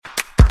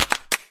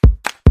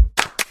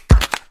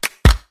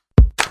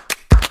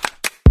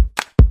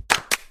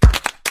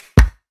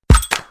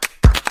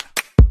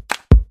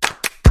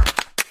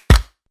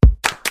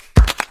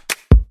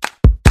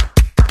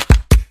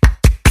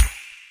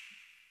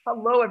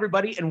Hello,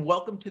 everybody, and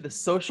welcome to the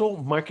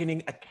Social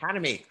Marketing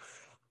Academy.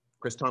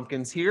 Chris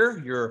Tompkins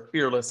here, your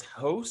fearless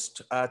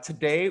host.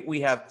 Today,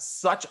 we have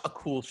such a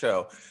cool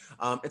show.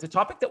 It's a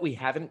topic that we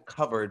haven't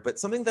covered, but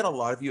something that a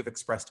lot of you have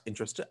expressed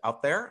interest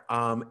out there,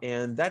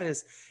 and that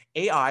is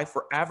AI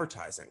for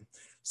advertising.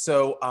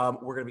 So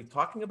we're going to be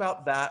talking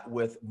about that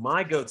with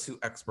my go-to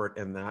expert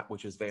in that,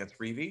 which is Vance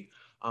Reavie.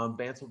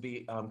 Vance will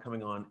be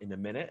coming on in a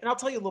minute, and I'll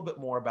tell you a little bit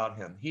more about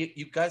him.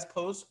 You guys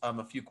posed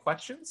a few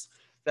questions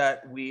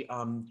that we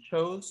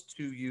chose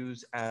to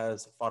use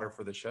as fodder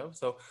for the show.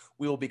 So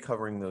we will be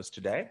covering those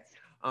today.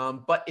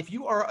 But if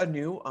you are a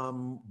new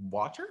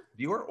watcher,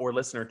 viewer, or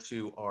listener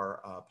to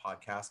our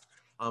podcast,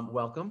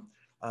 welcome.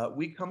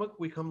 We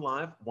come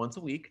live once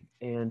a week,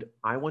 and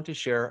I want to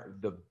share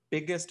the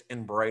biggest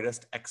and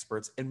brightest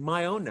experts in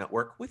my own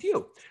network with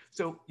you.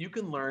 So you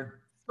can learn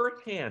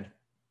firsthand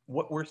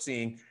what we're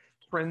seeing,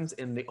 trends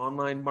in the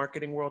online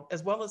marketing world,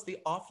 as well as the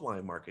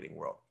offline marketing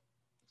world.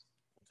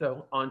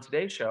 So on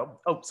today's show,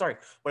 what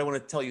I want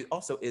to tell you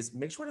also is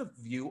make sure to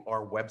view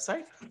our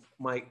website.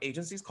 My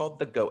agency is called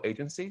The Go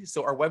Agency.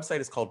 So our website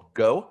is called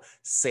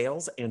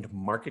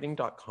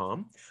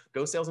gosalesandmarketing.com,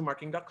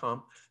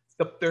 gosalesandmarketing.com.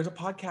 There's a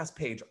podcast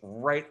page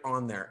right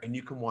on there, and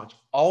you can watch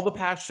all the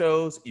past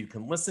shows. You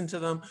can listen to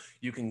them.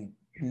 You can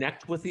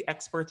connect with the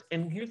experts.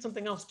 And here's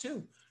something else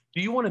too. Do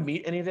you want to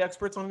meet any of the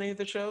experts on any of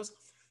the shows?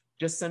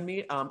 Just send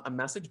me a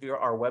message via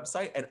our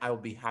website, and I will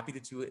be happy to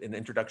do an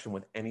introduction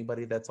with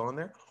anybody that's on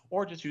there,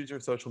 or just use your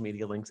social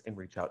media links and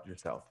reach out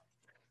yourself.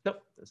 So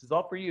this is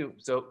all for you.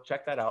 So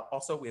check that out.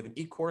 Also, we have an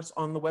e-course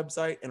on the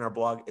website, and our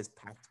blog is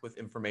packed with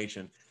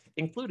information,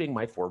 including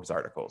my Forbes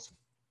articles.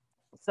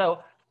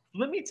 So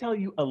let me tell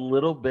you a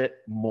little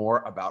bit more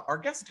about our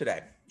guest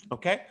today.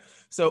 Okay.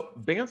 So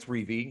Vance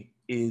Reavie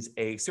is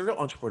a serial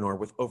entrepreneur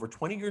with over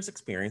 20 years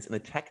experience in the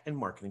tech and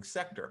marketing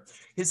sector.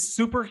 His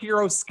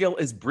superhero skill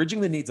is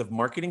bridging the needs of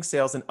marketing,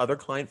 sales, and other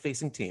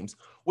client-facing teams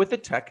with the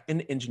tech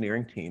and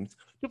engineering teams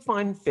to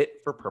find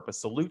fit-for-purpose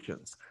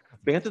solutions.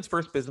 Vance's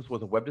first business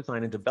was a web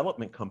design and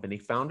development company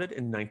founded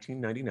in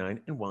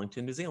 1999 in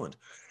Wellington, New Zealand,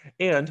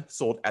 and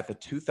sold at the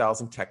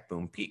 2000 tech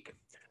boom peak.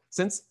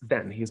 Since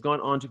then, he's gone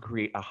on to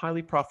create a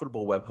highly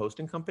profitable web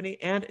hosting company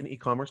and an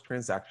e-commerce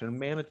transaction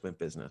management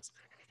business.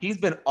 He's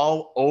been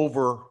all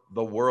over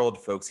the world,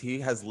 folks.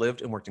 He has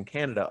lived and worked in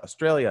Canada,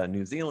 Australia,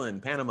 New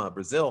Zealand, Panama,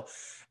 Brazil,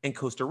 and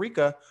Costa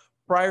Rica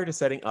prior to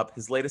setting up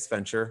his latest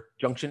venture,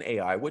 Junction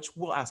AI, which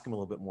we'll ask him a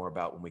little bit more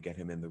about when we get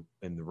him in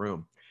the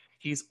room.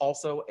 He's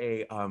also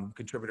a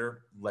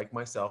contributor, like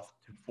myself,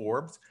 to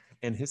Forbes,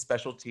 and his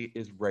specialty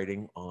is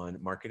writing on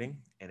marketing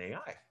and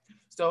AI.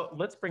 So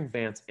let's bring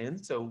Vance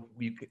in so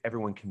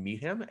everyone can meet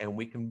him, and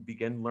we can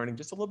begin learning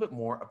just a little bit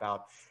more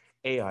about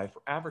AI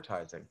for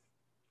advertising.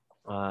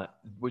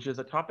 Which is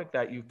a topic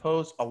that you've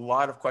posed a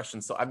lot of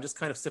questions. So I'm just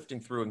kind of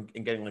sifting through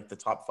and getting like the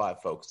top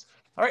 5 folks.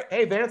 All right.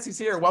 Hey, Vance, he's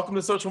here. Welcome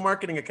to Social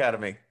Marketing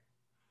Academy.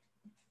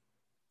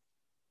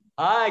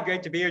 Hi,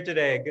 great to be here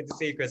today. Good to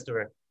see you,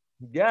 Christopher.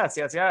 Yes.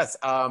 I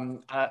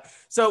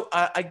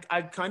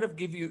kind of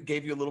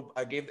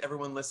gave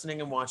everyone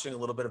listening and watching a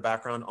little bit of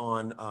background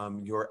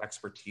on your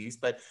expertise,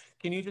 but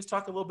can you just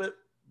talk a little bit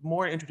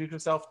more and introduce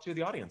yourself to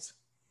the audience?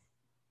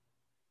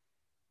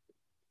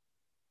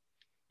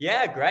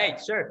 Yeah,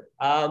 great. Sure.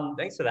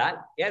 Thanks for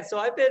that. Yeah, so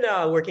I've been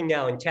working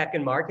now in tech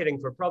and marketing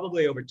for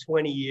probably over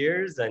 20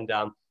 years. And,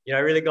 I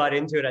really got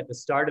into it at the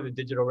start of the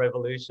digital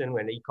revolution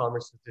when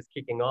e-commerce was just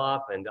kicking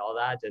off and all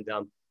that. And,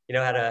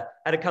 had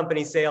a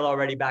company sale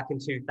already back in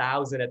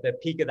 2000 at the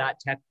peak of that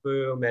tech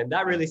boom. And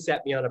that really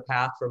set me on a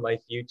path for my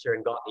future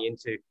and got me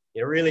into,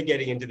 really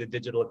getting into the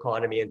digital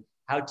economy and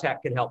how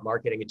tech can help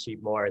marketing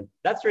achieve more. And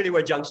that's really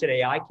where Junction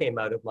AI came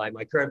out of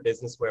my current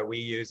business, where we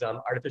use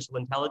artificial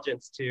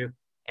intelligence to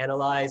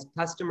analyze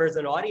customers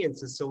and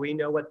audiences so we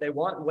know what they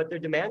want and what they're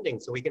demanding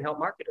so we can help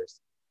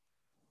marketers.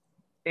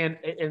 And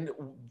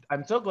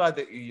I'm so glad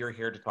that you're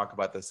here to talk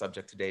about this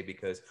subject today,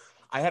 because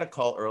I had a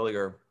call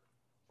earlier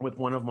with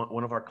one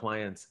of our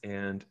clients,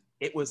 and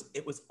it was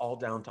all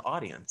down to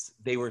audience.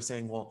 They were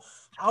saying, well,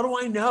 how do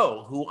I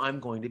know who I'm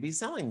going to be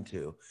selling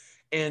to?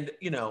 And,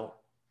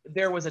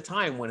 there was a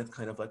time when it's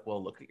kind of like,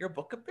 well, look at your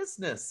book of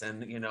business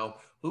and,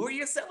 who are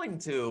you selling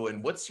to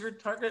and what's your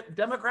target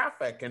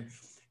demographic?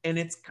 And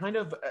it's kind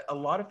of, a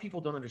lot of people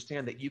don't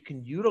understand that you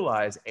can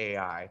utilize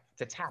AI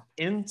to tap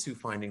into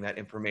finding that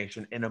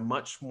information in a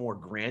much more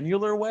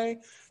granular way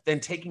than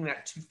taking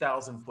that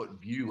 2,000-foot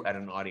view at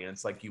an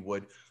audience like you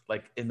would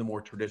like in the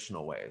more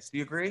traditional ways. Do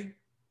you agree?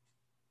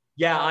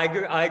 Yeah,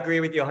 I agree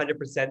with you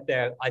 100%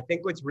 there. I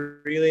think what's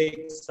really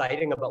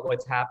exciting about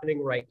what's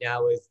happening right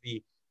now is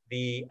the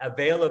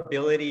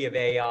availability of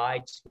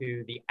AI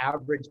to the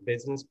average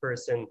business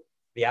person,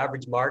 the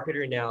average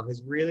marketer now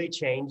has really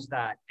changed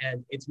that.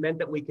 And it's meant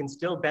that we can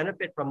still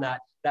benefit from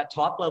that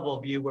top level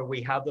view where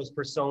we have those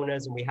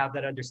personas and we have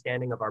that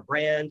understanding of our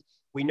brand.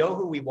 We know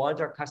who we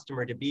want our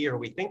customer to be, or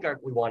we think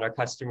we want our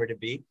customer to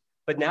be.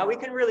 But now we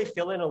can really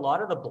fill in a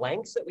lot of the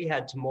blanks that we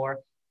had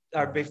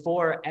or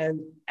before,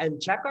 and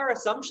check our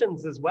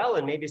assumptions as well,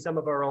 and maybe some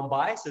of our own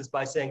biases,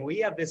 by saying we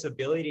have this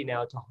ability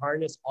now to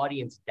harness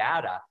audience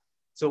data,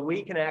 so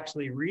we can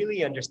actually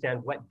really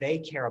understand what they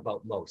care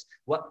about most,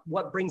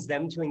 what brings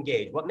them to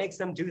engage, what makes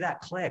them do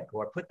that click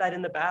or put that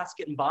in the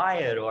basket and buy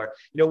it, or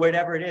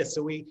whatever it is.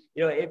 So we,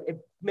 it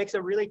makes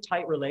a really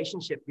tight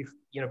relationship,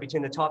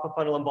 between the top of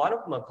funnel and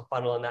bottom of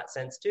funnel in that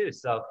sense too.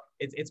 So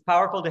it's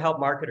powerful to help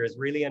marketers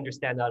really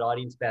understand that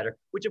audience better,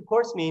 which of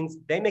course means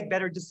they make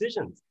better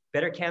decisions,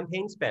 better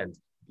campaign spends,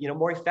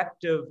 more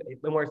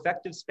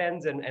effective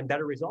spends and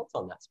better results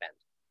on that spend.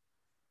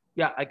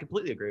 Yeah, I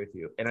completely agree with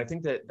you. And I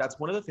think that that's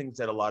one of the things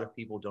that a lot of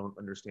people don't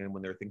understand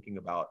when they're thinking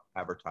about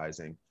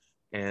advertising.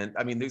 And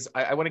I mean,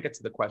 I want to get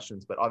to the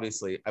questions, but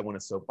obviously I want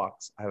a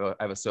soapbox. I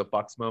have a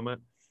soapbox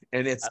moment.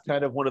 And it's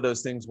kind of one of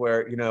those things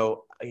where, you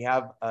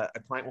have a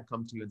client will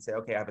come to you and say,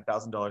 okay, I have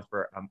 $1,000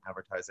 for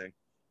advertising.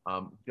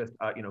 Just,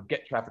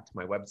 get traffic to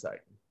my website.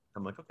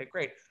 I'm like, okay,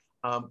 great.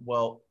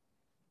 Well,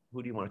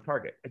 who do you want to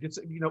target? I just,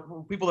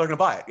 people are going to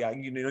buy it. Yeah.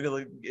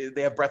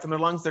 They have breath in their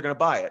lungs. They're going to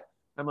buy it.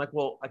 I'm like,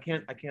 well, I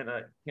can't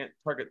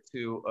target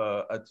to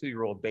a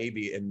 2-year-old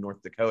baby in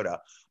North Dakota.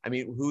 I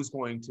mean, who's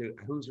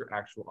your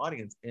actual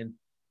audience? And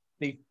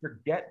they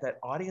forget that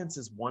audience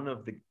is one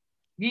of the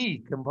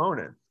key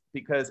components,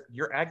 because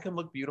your ad can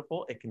look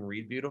beautiful. It can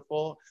read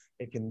beautiful.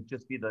 It can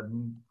just be the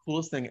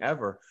coolest thing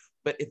ever.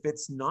 But if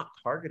it's not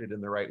targeted in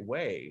the right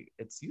way,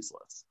 it's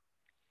useless.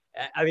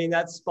 I mean,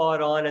 that's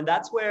spot on. And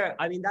that's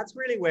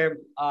really where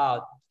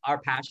our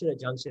passion at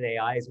Junction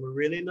AI is. We're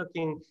really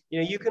looking,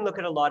 you can look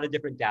at a lot of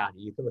different data.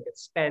 You can look at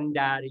spend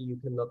data, you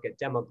can look at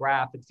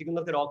demographics, you can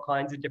look at all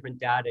kinds of different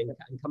data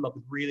and come up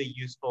with really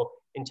useful,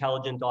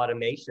 intelligent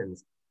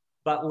automations.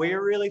 But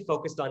we're really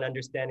focused on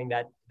understanding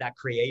that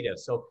creative.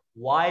 So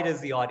why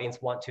does the audience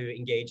want to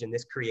engage in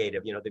this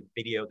creative, the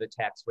video, the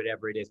text,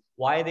 whatever it is?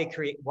 Why are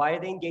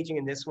they engaging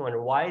in this one?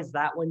 Or why is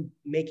that one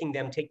making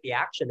them take the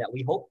action that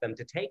we hope them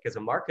to take as a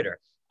marketer?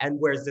 And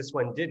whereas this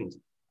one didn't?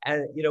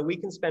 And, we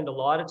can spend a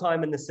lot of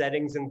time in the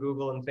settings in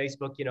Google and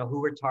Facebook,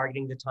 who we're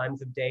targeting, the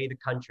times of day, the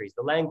countries,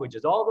 the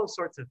languages, all those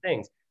sorts of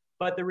things.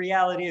 But the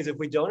reality is, if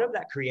we don't have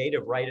that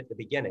creative right at the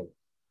beginning,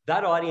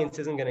 that audience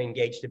isn't going to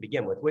engage to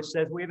begin with, which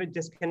says we have a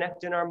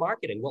disconnect in our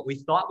marketing. What we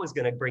thought was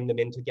going to bring them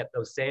in to get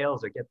those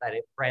sales or get that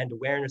brand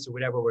awareness or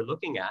whatever we're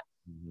looking at,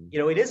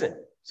 it isn't.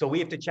 So we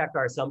have to check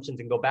our assumptions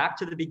and go back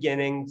to the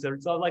beginning. So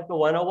it's all like the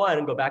 101,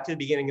 and go back to the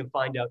beginning and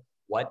find out,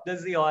 what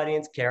does the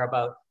audience care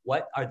about?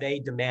 What are they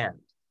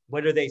demanding?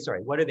 What are they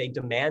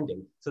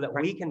demanding? So that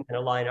we can then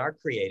align our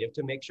creative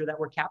to make sure that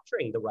we're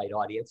capturing the right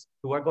audience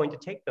who are going to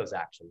take those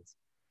actions.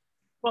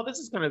 Well, this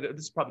is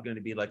probably going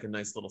to be like a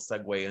nice little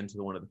segue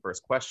into one of the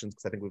first questions,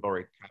 because I think we've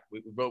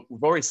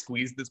already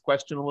squeezed this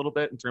question a little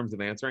bit in terms of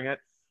answering it.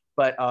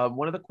 But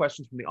one of the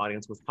questions from the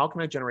audience was, how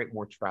can I generate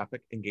more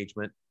traffic,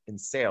 engagement, and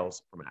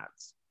sales from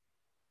ads?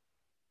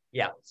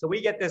 Yeah, so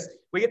we get this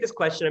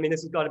question. I mean,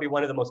 this has got to be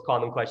one of the most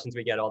common questions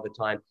we get all the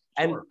time.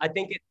 And I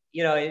think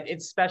it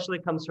especially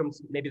comes from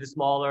maybe the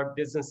smaller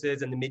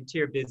businesses and the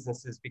mid-tier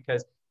businesses,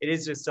 because it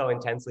is just so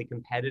intensely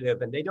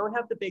competitive, and they don't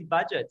have the big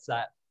budgets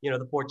that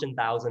the Fortune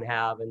 1000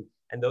 have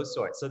and those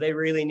sorts. So they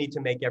really need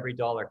to make every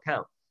dollar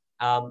count.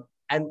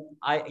 And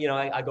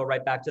I go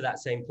right back to that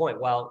same point.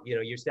 Well,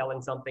 you're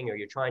selling something or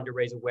you're trying to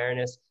raise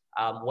awareness.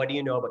 What do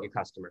you know about your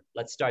customer?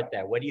 Let's start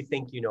there. What do you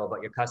think you know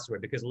about your customer?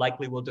 Because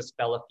likely we'll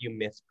dispel a few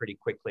myths pretty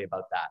quickly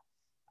about that.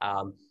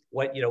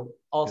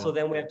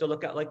 Then we have to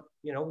look at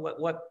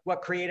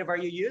what creative are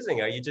you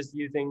using? Are you just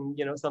using,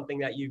 something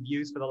that you've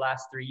used for the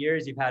last 3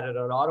 years? You've had it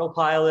on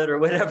autopilot or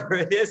whatever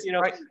it is,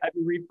 Right. Have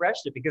you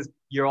refreshed it? Because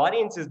your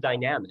audience is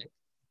dynamic.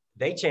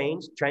 They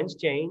change, trends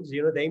change,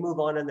 they move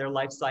on in their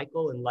life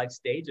cycle and life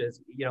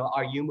stages.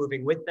 Are you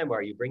moving with them, or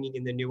are you bringing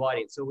in the new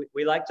audience? So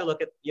we like to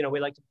look at, we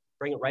like to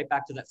bring it right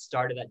back to that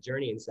start of that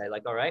journey and say,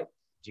 like, all right,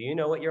 do you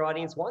know what your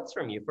audience wants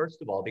from you,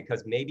 first of all?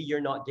 Because maybe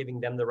you're not giving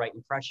them the right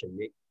impression.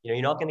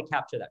 You're not going to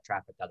capture that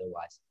traffic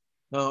otherwise.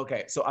 Oh,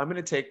 okay, so I'm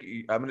going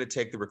to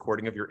take the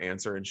recording of your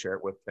answer and share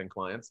it with 10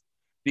 clients.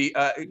 It's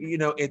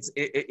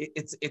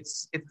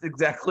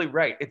exactly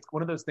right. It's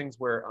one of those things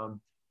where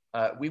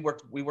we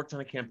worked on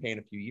a campaign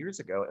a few years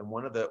ago, and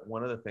one of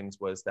the things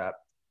was that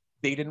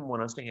they didn't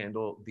want us to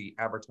handle the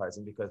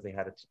advertising because they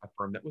had a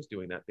firm that was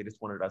doing that. They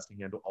just wanted us to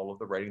handle all of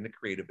the writing, the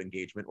creative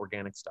engagement,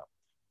 organic stuff.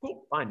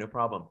 Cool, fine, no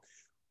problem.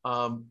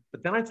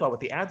 But then I saw what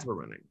the ads were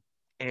running,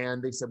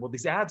 and they said, well,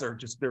 these ads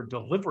they're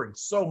delivering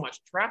so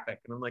much traffic.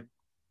 And I'm like,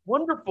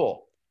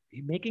 wonderful. Are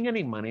you making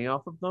any money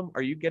off of them?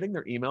 Are you getting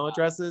their email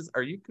addresses?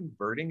 Are you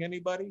converting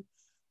anybody?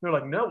 They're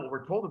like, no, well,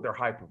 we're told that they're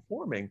high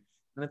performing.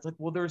 And it's like,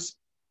 well,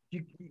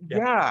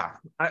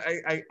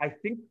 I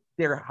think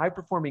they're high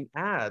performing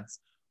ads,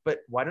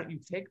 but why don't you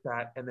take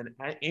that and then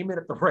aim it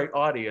at the right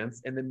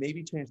audience, and then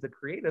maybe change the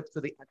creative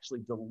so they actually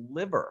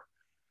deliver?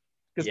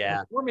 Because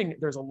performing,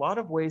 there's a lot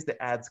of ways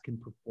that ads can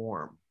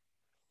perform.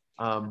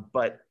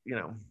 But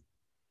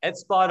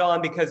it's spot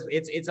on, because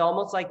it's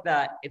almost like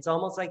that. It's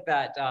almost like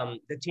that,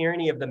 the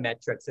tyranny of the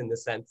metrics, in the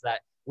sense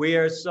that we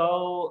are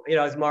so,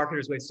 as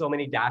marketers, we have so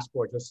many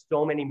dashboards with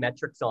so many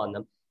metrics on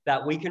them.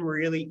 that we can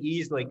really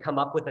easily come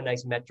up with a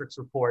nice metrics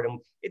report. And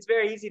it's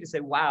very easy to say,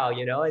 wow,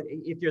 you know,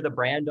 if you're the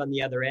brand on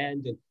the other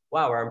end and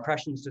wow, our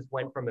impressions just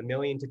went from 1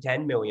 million to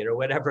 10 million or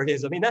whatever it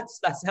is. I mean, that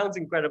sounds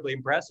incredibly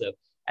impressive.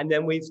 And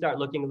then we start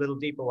looking a little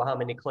deeper. Well, how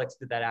many clicks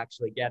did that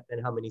actually get? Then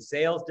how many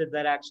sales did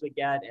that actually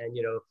get? And,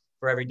 you know,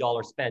 for every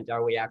dollar spent,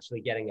 are we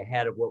actually getting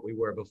ahead of what we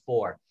were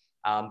before?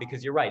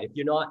 Because you're right. If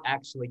you're not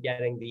actually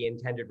getting the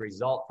intended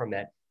result from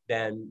it,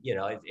 then, you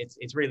know,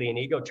 it's really an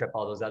ego trip,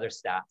 all those other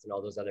stats and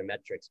all those other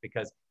metrics,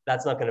 because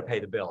that's not going to pay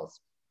the bills.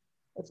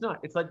 It's not.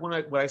 It's like when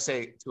I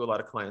say to a lot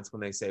of clients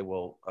when they say,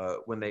 well,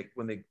 when they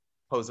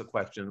pose a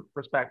question,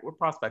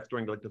 prospects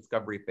during the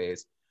discovery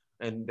phase,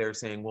 and they're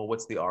saying, well,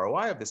 what's the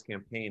ROI of this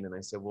campaign? And I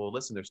say, well,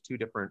 listen, there's two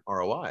different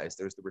ROIs.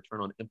 There's the return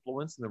on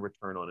influence and the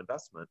return on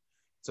investment.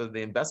 So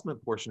the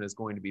investment portion is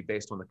going to be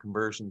based on the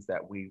conversions that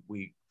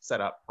we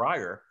set up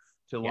prior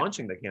to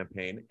launching the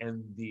campaign,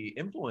 and the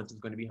influence is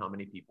going to be how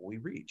many people we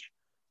reach.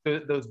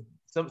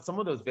 So some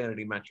of those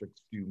vanity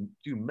metrics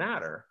do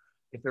matter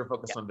if they're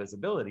focused on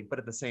visibility, but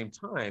at the same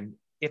time,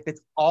 if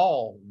it's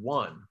all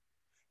one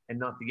and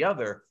not the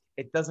other,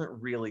 it doesn't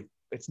really,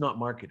 it's not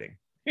marketing.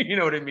 You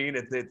know what I mean?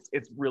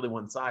 It's really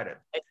one-sided.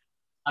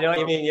 You know what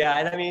I mean? Yeah.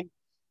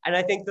 And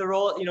I think the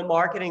role, you know,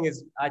 marketing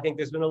is, I think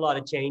there's been a lot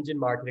of change in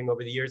marketing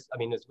over the years. I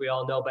mean, as we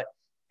all know, but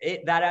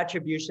that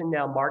attribution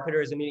now,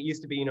 marketers, I mean, it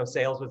used to be, you know,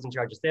 sales was in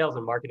charge of sales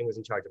and marketing was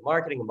in charge of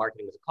marketing, and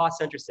marketing was a cost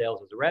center,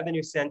 sales was a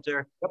revenue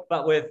center.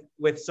 But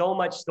with so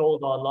much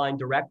sold online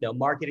direct now,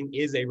 marketing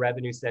is a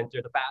revenue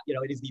center. You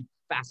know, it is the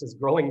fastest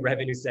growing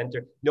revenue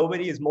center.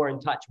 Nobody is more in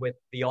touch with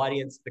the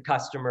audience, the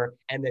customer,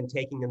 and then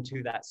taking them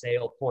to that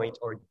sale point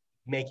or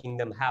making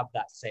them have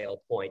that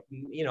sale point.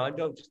 You know, I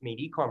don't just mean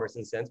e-commerce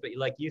in a sense, but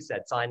like you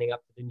said, signing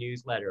up for the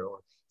newsletter or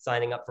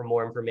signing up for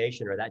more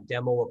information or that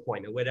demo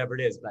appointment, whatever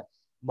it is. But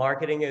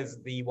marketing is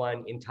the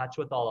one in touch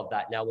with all of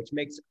that now, which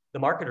makes the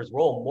marketer's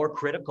role more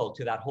critical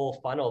to that whole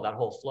funnel, that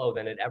whole flow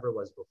than it ever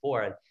was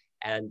before.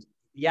 And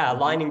yeah,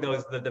 aligning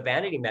those, the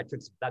vanity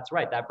metrics, that's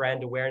right. That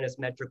brand awareness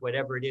metric,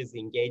 whatever it is, the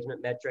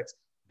engagement metrics,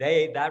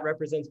 that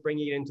represents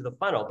bringing it into the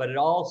funnel. But it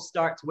all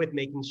starts with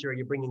making sure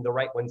you're bringing the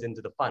right ones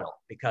into the funnel,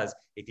 because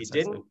if you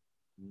didn't,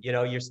 you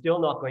know, you're still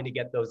not going to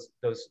get those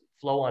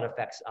flow-on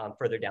effects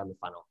further down the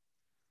funnel.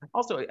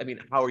 Also, I mean,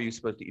 how are you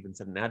supposed to even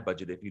set an ad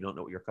budget if you don't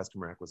know what your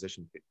customer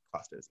acquisition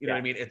cost is? You know what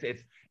I mean?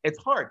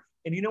 It's hard.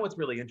 And you know what's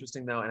really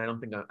interesting though, and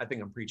I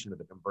think I'm preaching to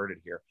the converted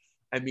here.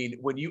 I mean,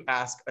 when if you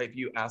ask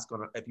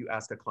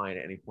a client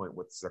at any point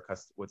what's their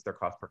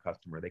cost per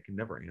customer, they can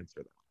never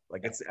answer that.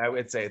 Like I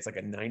would say it's like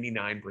a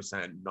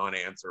 99%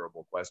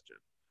 non-answerable question.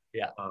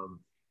 Yeah.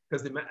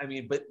 Because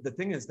but the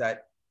thing is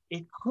that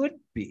it could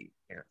be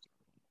answered,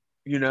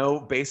 you know,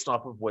 based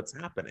off of what's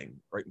happening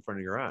right in front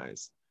of your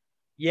eyes.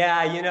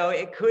 Yeah, you know,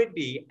 it could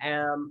be.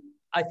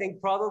 I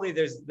think probably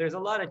there's a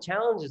lot of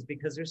challenges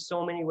because there's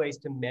so many ways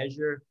to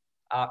measure.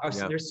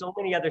 There's so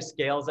many other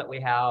scales that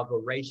we have, or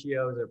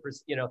ratios, or,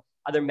 you know,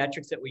 other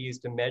metrics that we use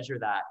to measure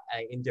that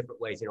in different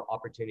ways. You know,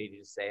 opportunity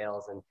to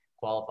sales and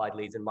qualified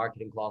leads and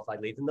marketing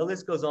qualified leads, and the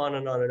list goes on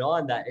and on and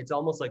on. That it's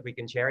almost like we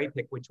can cherry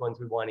pick which ones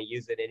we want to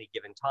use at any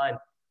given time,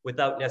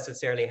 without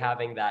necessarily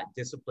having that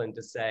discipline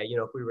to say, you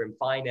know, if we were in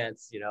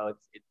finance, you know,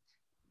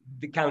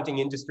 the accounting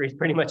industry is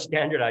pretty much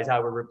standardized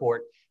how we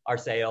report our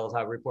sales,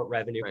 how we report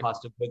revenue,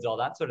 cost of goods, all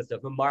that sort of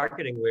stuff. In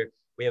marketing,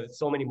 we have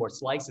so many more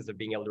slices of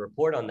being able to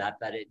report on that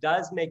it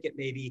does make it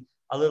maybe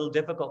a little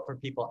difficult for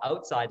people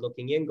outside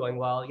looking in, going,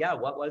 well, yeah,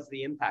 what was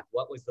the impact?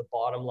 What was the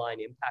bottom line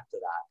impact of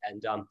that?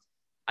 And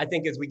I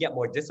think as we get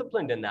more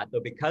disciplined in that,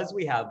 though, because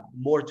we have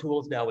more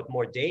tools now with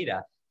more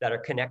data that are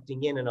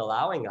connecting in and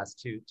allowing us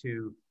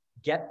to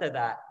get to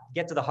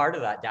the heart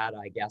of that data,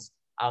 I guess,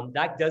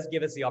 that does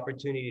give us the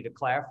opportunity to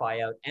clarify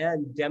out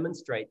and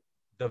demonstrate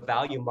the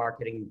value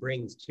marketing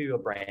brings to a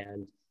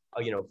brand,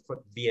 you know,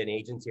 via an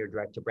agency or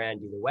direct to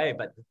brand, either way.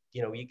 But,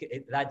 you know,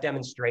 that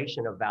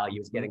demonstration of value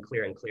is getting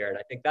clearer and clearer. And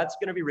I think that's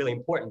going to be really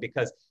important,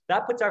 because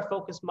that puts our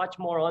focus much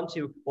more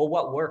onto, well,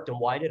 what worked and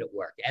why did it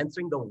work?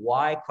 Answering the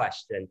why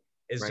question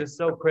is just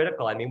so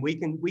critical. I mean, we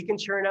can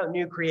churn out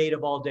new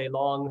creative all day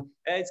long.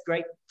 It's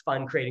great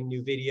fun creating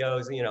new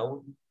videos, you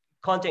know.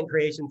 Content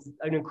creation is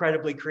an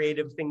incredibly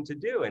creative thing to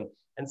do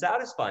and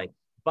satisfying.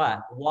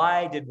 But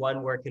why did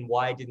one work and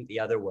why didn't the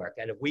other work?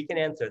 And if we can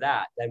answer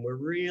that, then we're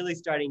really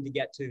starting to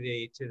get to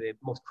the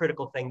most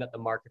critical thing that the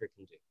marketer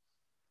can do.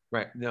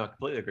 Right. No, I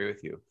completely agree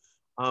with you.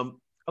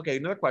 Okay,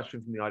 another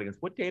question from the audience.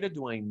 What data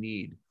do I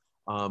need?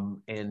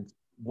 And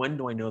when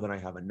do I know that I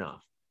have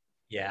enough?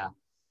 Yeah.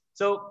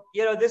 So,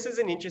 you know, this is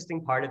an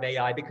interesting part of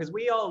AI, because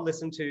we all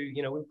listen to,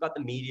 you know, we've got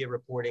the media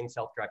reporting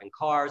self-driving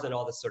cars and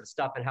all this sort of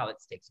stuff, and how it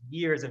takes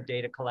years of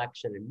data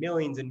collection and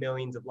millions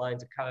of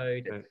lines of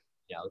code. And,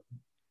 you know,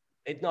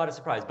 it's not a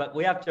surprise, but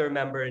we have to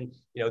remember, and,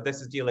 you know, this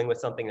is dealing with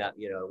something that,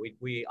 you know,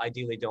 we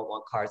ideally don't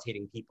want cars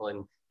hitting people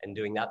and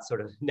doing that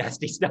sort of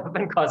nasty stuff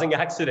and causing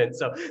accidents.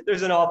 So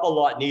there's an awful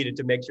lot needed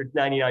to make sure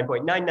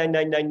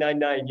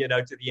 99.99999, you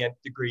know, to the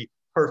nth degree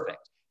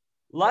perfect.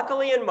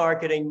 Luckily in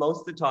marketing,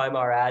 most of the time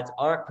our ads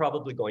aren't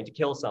probably going to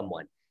kill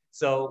someone.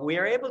 So we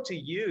are able to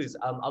use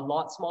a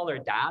lot smaller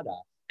data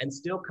and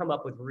still come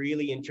up with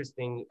really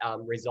interesting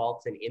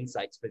results and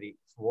insights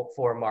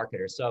for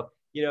marketers. So,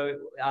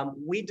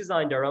 we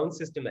designed our own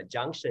system at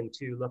Junction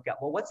to look at,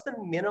 well, what's the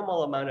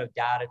minimal amount of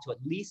data to at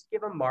least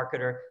give a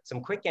marketer some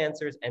quick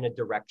answers and a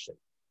direction?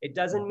 It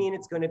doesn't mean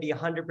it's going to be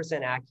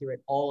 100%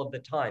 accurate all of the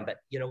time, but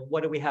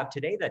what do we have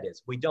today that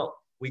is? We don't.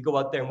 We go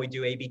out there and we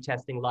do A/B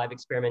testing, live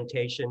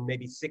experimentation,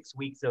 maybe 6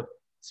 weeks of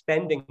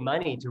spending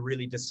money to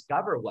really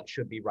discover what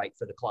should be right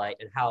for the client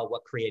and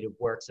what creative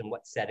works and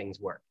what settings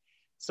work.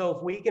 So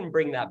if we can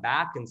bring that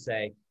back and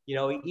say,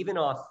 even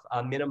off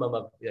a minimum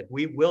of,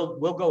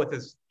 we'll go with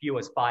as few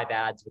as 5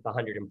 ads with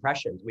 100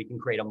 impressions, we can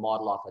create a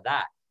model off of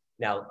that.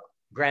 Now,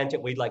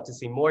 granted, we'd like to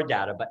see more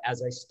data, but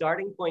as a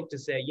starting point to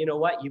say, you know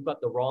what, you've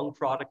got the wrong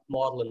product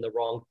model and the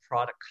wrong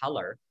product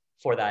color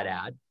for that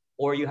ad,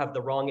 or you have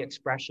the wrong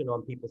expression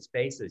on people's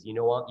faces.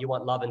 You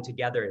want love and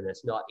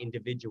togetherness, not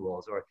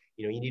individuals, or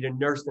you need a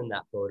nurse in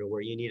that photo,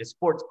 or you need a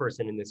sports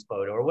person in this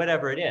photo, or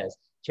whatever it is.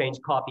 Change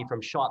copy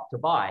from shop to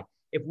buy.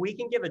 If we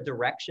can give a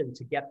direction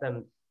to get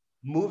them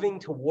moving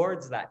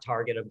towards that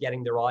target of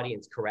getting their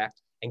audience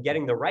correct and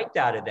getting the right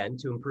data then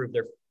to improve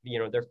their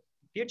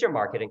future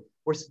marketing,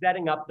 we're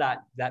setting up that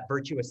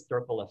virtuous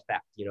circle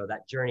effect,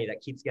 that journey that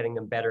keeps getting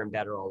them better and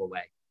better all the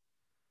way.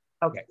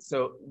 Okay,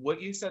 so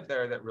what you said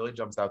there that really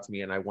jumps out to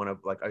me, and I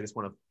just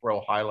want to throw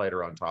a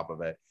highlighter on top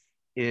of it,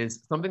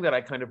 is something that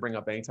I kind of bring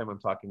up anytime I'm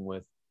talking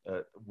with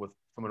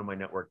someone in my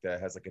network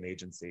that has like an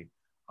agency.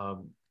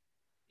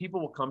 People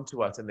will come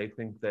to us and they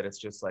think that it's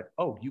just like,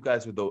 oh, you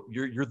guys are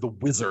you're the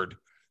wizard.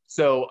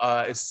 So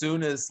as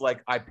soon as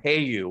like I pay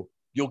you,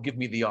 you'll give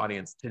me the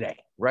audience today,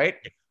 right?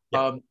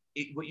 Yeah.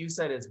 What you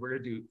said is we're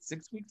going to do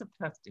 6 weeks of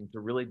testing to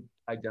really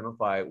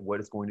identify what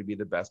is going to be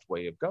the best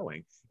way of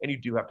going. And you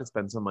do have to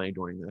spend some money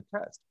during the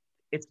test.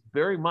 It's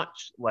very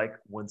much like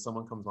when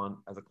someone comes on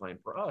as a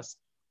client for us,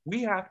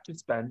 we have to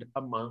spend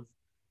a month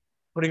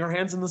putting our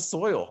hands in the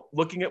soil,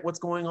 looking at what's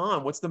going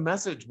on. What's the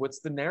message? What's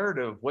the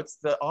narrative? What's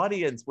the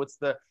audience? What's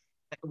the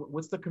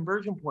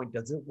conversion point?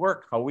 Does it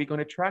work? How are we going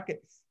to track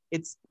it?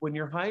 It's when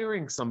you're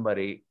hiring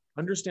somebody,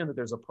 understand that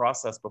there's a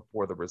process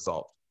before the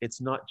result. It's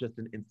not just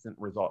an instant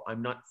result.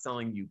 I'm not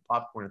selling you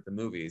popcorn at the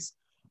movies.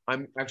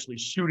 I'm actually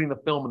shooting the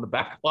film in the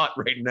back lot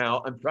right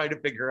now. I'm trying to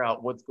figure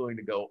out what's going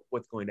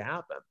to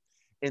happen.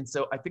 And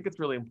so I think it's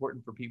really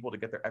important for people to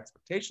get their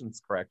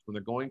expectations correct when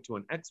they're going to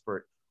an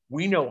expert.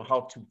 We know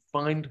how to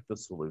find the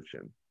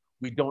solution.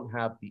 We don't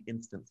have the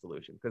instant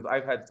solution. Because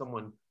I've had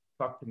someone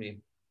talk to me.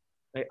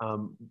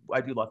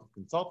 I do lots of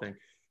consulting.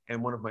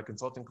 And one of my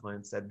consulting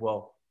clients said,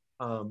 well,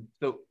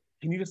 so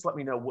can you just let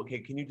me know,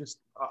 okay,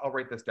 I'll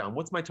write this down.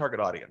 What's my target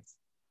audience?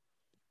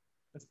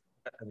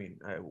 I mean,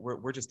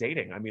 we're just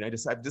dating. I mean,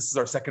 this is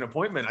our second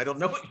appointment. I don't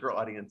know what your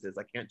audience is.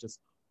 I can't just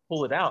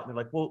pull it out. And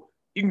they're like, well,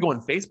 you can go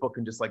on Facebook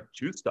and just like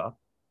choose stuff.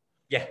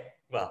 Yeah,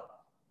 well.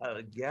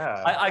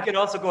 Yeah. I can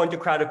also go into a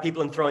crowd of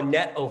people and throw a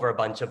net over a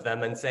bunch of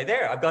them and say,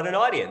 there, I've got an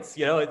audience.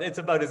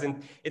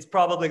 It's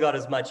probably got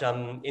as much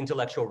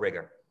intellectual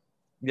rigor.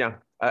 Yeah,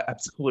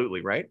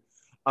 absolutely. Right.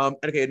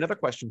 Okay, another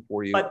question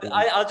for you. But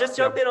I'll just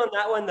jump in on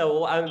that one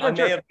though.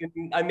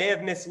 I may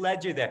have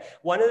misled you there.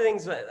 One of the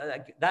things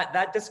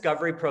that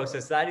discovery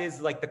process, that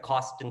is like the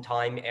cost and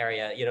time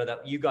area,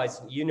 that you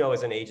guys,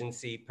 as an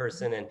agency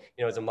person and,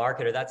 as a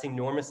marketer, that's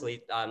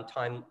enormously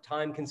time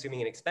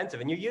consuming and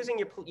expensive. And you're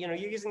using you're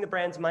using the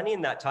brand's money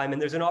in that time.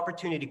 And there's an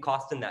opportunity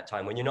cost in that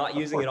time. When you're not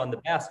using it on the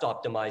best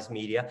optimized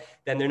media,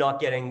 then they're not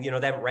getting, they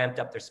haven't ramped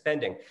up their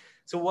spending.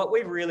 So what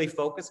we've really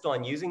focused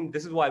on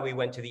this is why we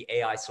went to the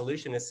AI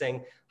solution, is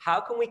saying, how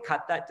can we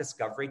cut that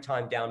discovery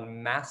time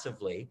down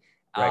massively,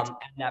 and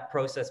that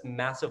process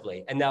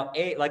massively? And now,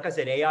 like I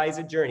said, AI is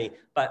a journey,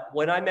 but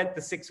when I meant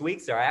the 6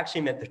 weeks there, I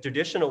actually meant the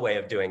traditional way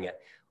of doing it.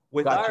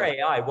 With our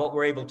AI, what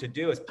we're able to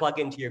do is plug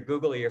into your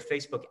Google or your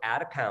Facebook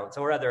ad accounts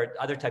or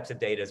other types of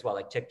data as well,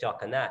 like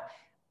TikTok and that.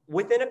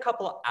 Within a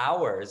couple of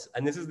hours,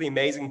 and this is the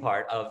amazing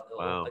part of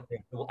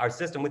our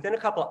system, within a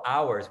couple of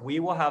hours, we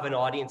will have an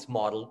audience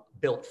model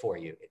built for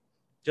you,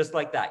 just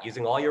like that,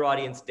 using all your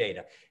audience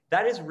data.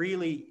 That is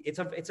really, it's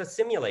a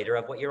simulator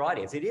of what your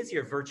audience, it is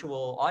your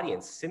virtual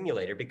audience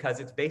simulator because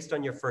it's based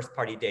on your first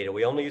party data.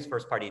 We only use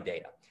first party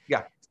data.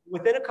 Yeah.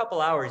 Within a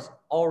couple hours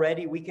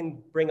already, we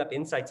can bring up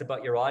insights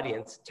about your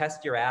audience,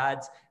 test your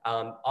ads,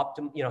 help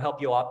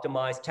you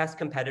optimize, test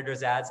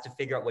competitors' ads to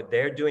figure out what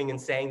they're doing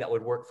and saying that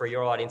would work for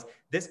your audience.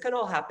 This can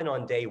all happen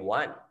on day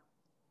one.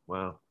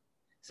 Wow.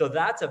 So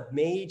that's a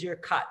major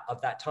cut of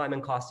that time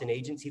and cost an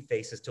agency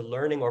faces to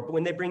learning, or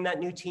when they bring that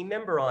new team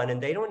member on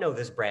and they don't know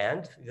this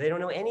brand, they don't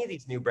know any of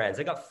these new brands.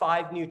 They got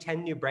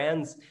 10 new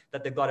brands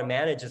that they've got to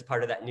manage as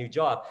part of that new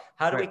job.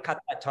 How do we cut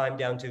that time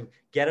down to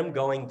get them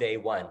going day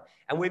one?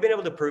 And we've been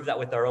able to prove that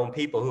with our own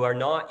people who are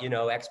not,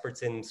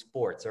 experts in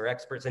sports or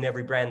experts in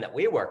every brand that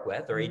we work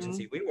with or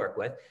agency we work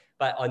with.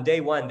 But on day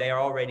one, they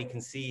already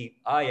can see,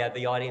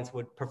 the audience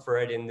would prefer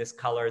it in this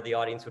color. The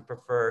audience would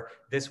prefer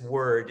this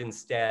word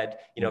instead.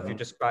 If you're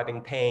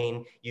describing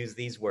pain, use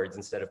these words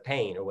instead of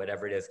pain or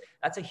whatever it is.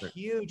 That's a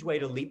huge way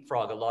to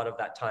leapfrog a lot of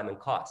that time and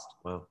cost.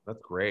 Wow, that's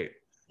great.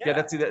 Yeah,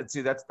 that's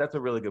a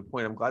really good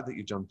point. I'm glad that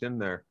you jumped in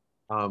there.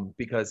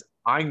 because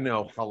I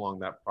know how long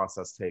that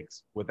process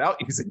takes without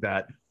using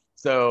that.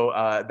 So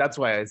that's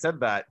why I said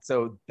that.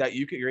 So that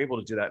you're able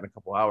to do that in a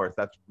couple hours.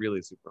 That's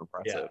really super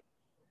impressive.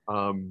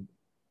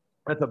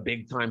 That's a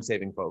big time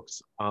saving,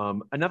 folks.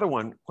 Another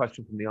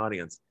question from the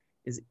audience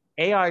is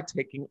AI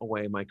taking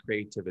away my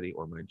creativity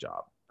or my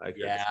job?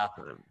 Yeah.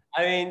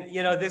 I mean,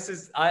 this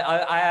is,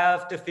 I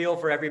have to feel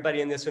for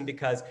everybody in this one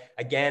because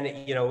again,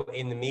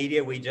 in the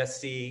media, we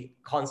just see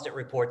constant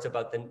reports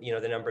about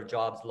the number of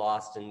jobs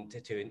lost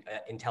to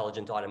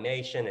intelligent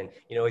automation and,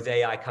 is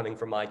AI coming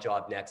for my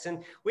job next?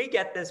 And we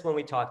get this when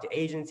we talk to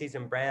agencies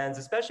and brands,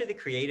 especially the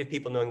creative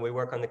people, knowing we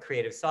work on the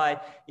creative side,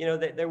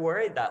 they're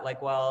worried that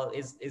like, well,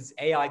 is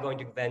AI going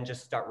to then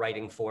just start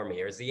writing for me?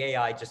 Or is the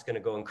AI just going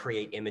to go and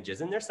create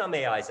images? And there's some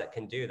AIs that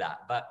can do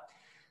that, but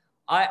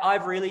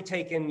I've really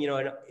taken,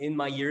 in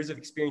my years of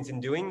experience in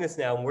doing this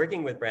now and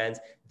working with brands,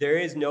 there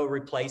is no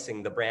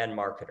replacing the brand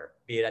marketer,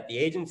 be it at the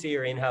agency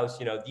or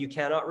in-house. You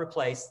cannot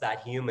replace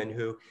that human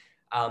who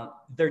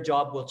their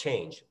job will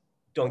change.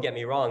 Don't get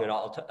me wrong. And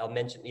I'll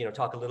mention,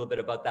 talk a little bit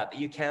about that, but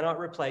you cannot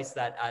replace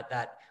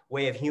that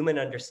way of human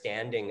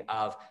understanding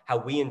of how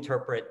we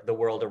interpret the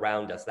world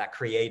around us, that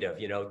creative,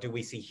 do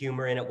we see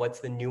humor in it?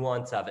 What's the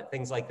nuance of it?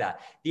 Things like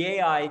that. The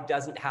AI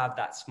doesn't have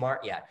that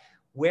smart yet.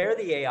 Where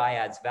the AI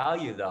adds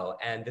value though,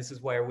 and this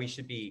is where we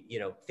should be,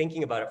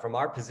 thinking about it from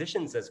our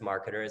positions as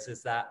marketers,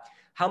 is that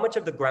how much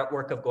of the grunt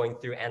work of going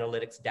through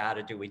analytics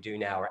data do we do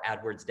now, or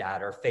AdWords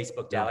data, or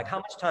Facebook data? Like how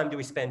much time do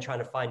we spend trying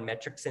to find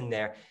metrics in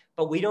there?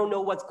 But we don't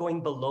know what's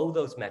going below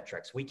those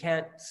metrics. We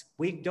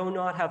do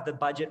not have the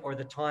budget or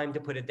the time to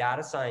put a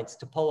data science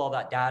to pull all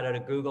that data to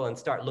Google and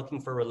start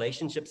looking for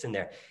relationships in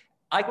there.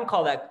 I can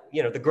call that,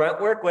 the grunt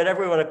work,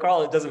 whatever we want to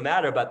call it, doesn't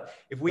matter. But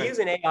if we use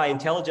an AI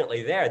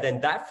intelligently there, then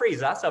that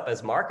frees us up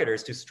as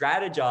marketers to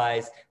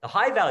strategize the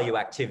high value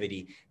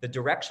activity, the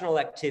directional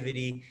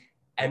activity,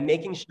 and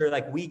making sure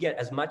like we get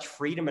as much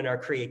freedom in our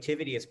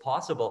creativity as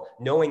possible,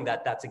 knowing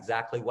that that's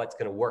exactly what's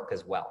going to work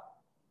as well.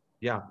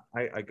 Yeah,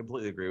 I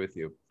completely agree with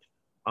you.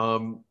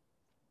 And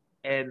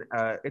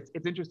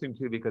it's interesting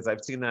too, because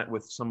I've seen that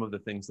with some of the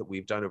things that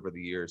we've done over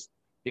the years.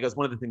 Because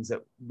one of the things that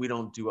we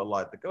don't do a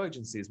lot at the Go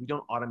agency is we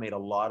don't automate a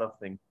lot of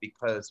things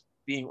because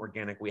being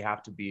organic, we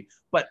have to be,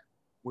 but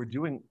we're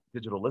doing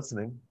digital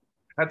listening.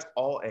 That's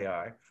all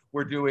AI.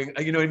 We're doing,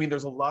 what I mean?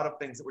 There's a lot of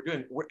things that we're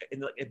doing. We're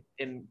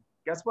in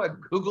guess what?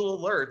 Google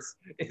Alerts,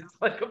 it's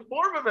like a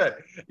form of it.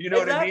 You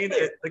know exactly. What I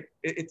mean?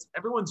 It's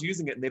everyone's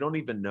using it and they don't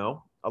even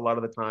know a lot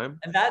of the time.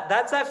 And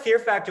that's that fear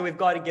factor we've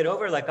got to get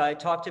over. Like I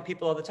talk to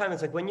people all the time.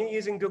 It's like when you're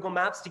using Google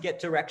Maps to get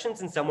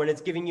directions and somewhere,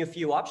 it's giving you a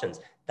few options.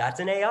 That's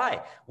an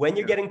AI. When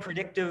you're getting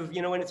predictive,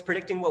 when it's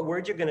predicting what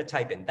word you're going to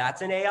type in,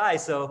 that's an AI.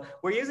 So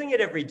we're using it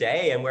every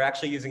day and we're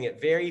actually using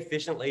it very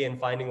efficiently and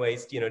finding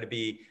ways, to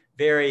be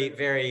very,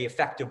 very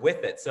effective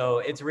with it. So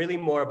it's really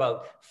more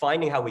about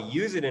finding how we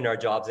use it in our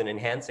jobs and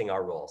enhancing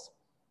our roles.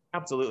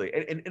 Absolutely.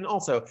 And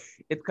also,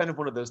 it's kind of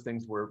one of those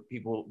things where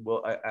people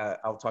will,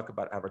 I'll talk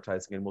about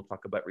advertising and we'll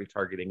talk about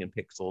retargeting and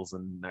pixels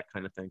and that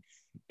kind of thing.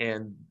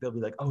 And they'll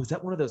be like, oh, is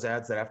that one of those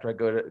ads that after I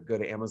go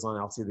to Amazon,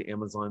 I'll see the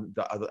Amazon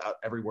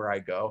everywhere I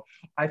go?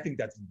 I think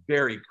that's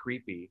very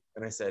creepy.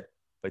 And I said,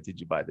 but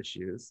did you buy the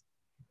shoes?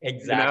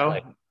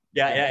 Exactly.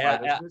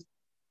 Yeah.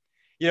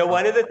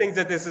 One of the things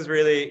that this is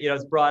really,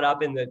 is brought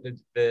up in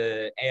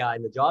the AI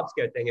and the job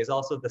scare thing is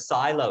also the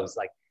silos.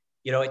 Like,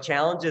 it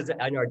challenges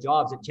in our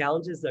jobs, it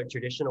challenges the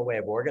traditional way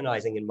of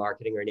organizing in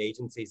marketing or in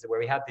agencies where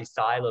we have these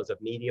silos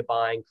of media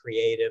buying,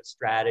 creative,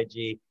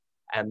 strategy,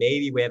 and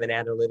maybe we have an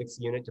analytics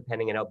unit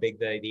depending on how big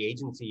the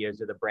agency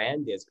is or the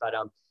brand is. But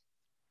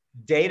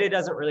data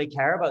doesn't really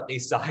care about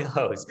these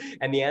silos.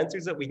 And the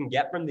answers that we can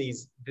get from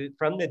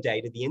the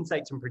data, the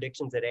insights and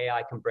predictions that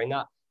AI can bring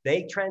up,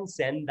 they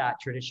transcend that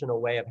traditional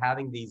way of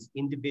having these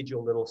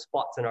individual little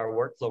spots in our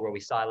workflow where we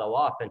silo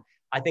off. And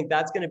I think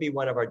that's going to be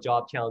one of our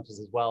job challenges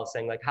as well,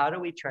 saying like, how do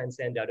we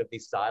transcend out of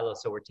these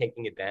silos so we're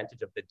taking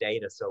advantage of the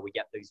data so we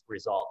get these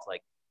results?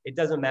 Like, it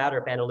doesn't matter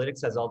if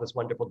analytics has all this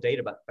wonderful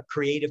data, but a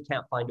creative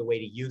can't find a way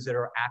to use it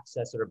or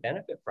access it or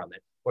benefit from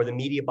it, or the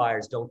media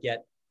buyers don't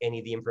get any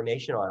of the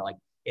information on it. Like,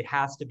 it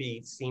has to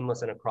be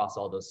seamless and across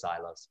all those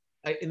silos.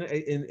 I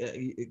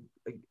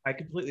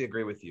completely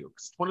agree with you.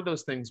 It's one of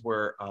those things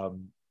where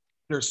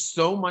there's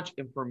so much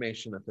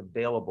information that's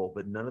available,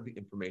 but none of the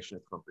information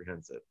is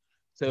comprehensive.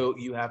 So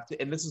you have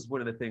to, and this is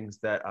one of the things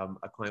that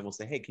a client will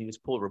say, hey, can you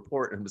just pull a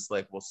report? And I'm just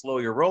like, well, slow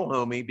your roll,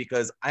 homie,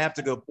 because I have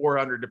to go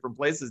 400 different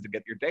places to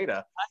get your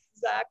data.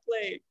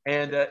 Exactly.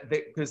 And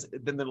because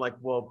then they're like,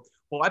 well,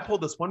 I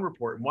pulled this one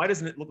report, and why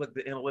doesn't it look like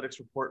the analytics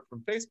report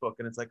from Facebook?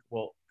 And it's like,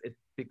 well, it's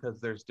because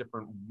there's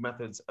different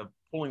methods of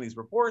pulling these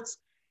reports.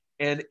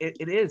 And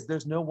it is,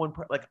 there's no one,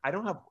 like I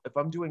don't have, if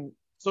I'm doing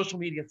social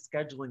media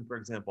scheduling, for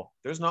example,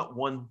 there's not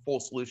one full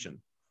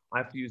solution. I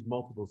have to use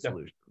multiple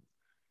solutions.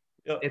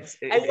 And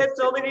yet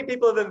so many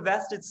people have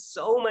invested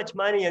so much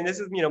money. And this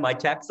is, my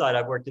tech side.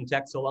 I've worked in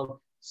tech so long,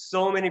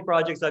 so many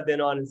projects I've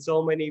been on and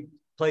so many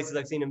places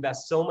I've seen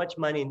invest so much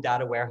money in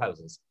data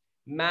warehouses,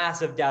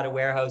 massive data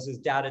warehouses,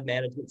 data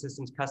management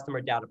systems,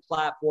 customer data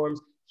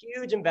platforms,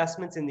 huge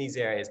investments in these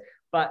areas.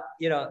 But,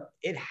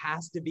 it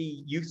has to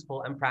be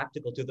useful and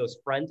practical to those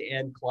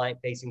front-end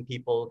client-facing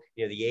people,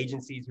 the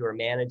agencies who are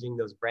managing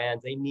those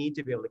brands. They need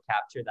to be able to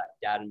capture that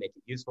data and make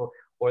it useful.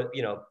 Or,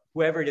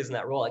 whoever it is in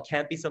that role, it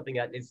can't be something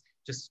that is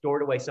just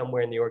stored away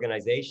somewhere in the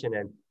organization,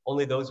 and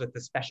only those with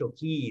the special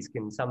keys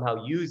can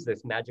somehow use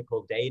this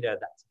magical data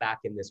that's back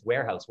in this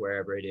warehouse,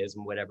 wherever it is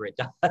and whatever it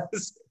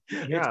does.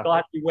 It's got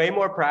to be way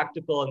more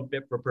practical and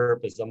fit for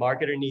purpose. A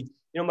marketer needs,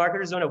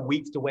 marketers don't have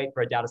weeks to wait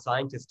for a data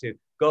scientist to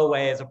go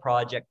away as a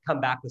project, come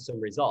back with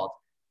some results.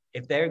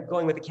 If they're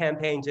going with a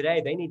campaign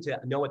today, they need to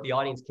know what the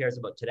audience cares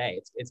about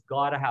today. It's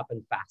got to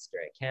happen faster.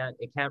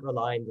 It can't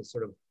rely on the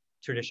sort of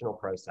traditional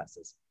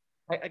processes.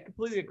 I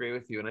completely agree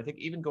with you. And I think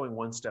even going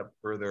one step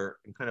further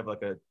in kind of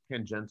like a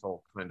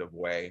tangential kind of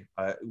way,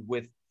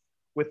 with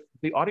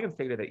the audience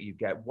data that you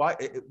get,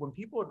 when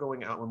people are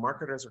going out, when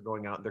marketers are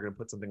going out, they're going to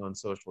put something on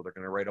social, they're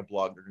going to write a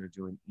blog, they're going to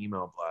do an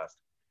email blast.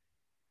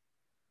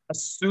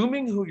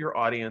 Assuming who your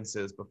audience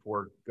is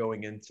before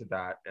going into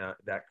that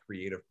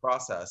creative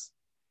process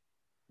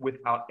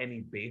without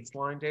any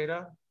baseline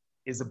data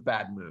is a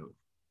bad move.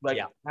 Like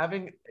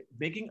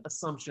making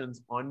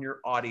assumptions on your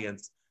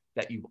audience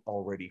that you've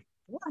already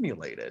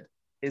formulated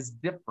is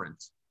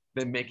different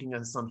than making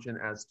an assumption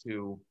as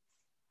to,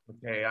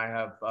 okay, I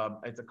have,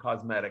 it's a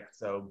cosmetic,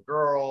 so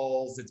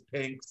girls, it's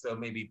pink, so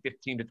maybe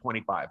 15 to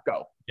 25,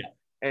 go. Yeah.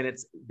 And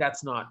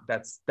that's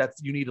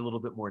you need a little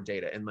bit more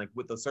data. And like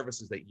with the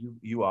services that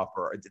you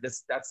offer,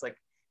 that's like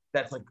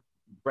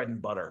bread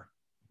and butter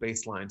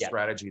baseline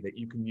strategy that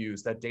you can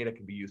use. That data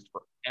can be used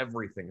for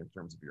everything in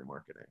terms of your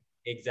marketing.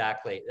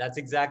 Exactly. That's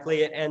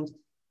exactly it. And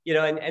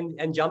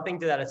and jumping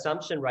to that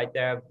assumption right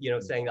there,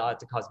 saying, oh,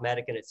 it's a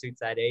cosmetic and it suits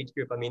that age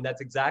group. I mean,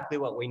 that's exactly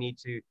what we need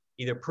to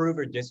either prove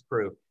or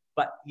disprove.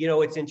 But,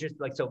 it's interesting.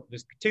 Like, so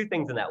there's two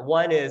things in that.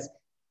 One is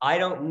I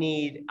don't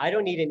need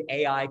an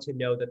AI to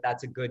know that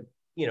that's a good,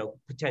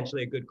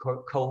 potentially a good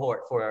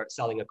cohort for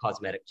selling a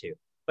cosmetic to.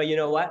 But you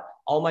know what?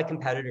 All my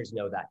competitors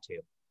know that too.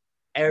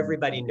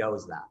 Everybody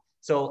knows that.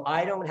 So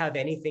I don't have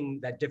anything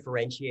that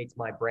differentiates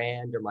my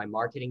brand or my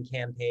marketing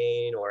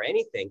campaign or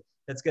anything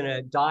that's going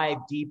to dive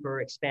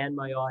deeper, expand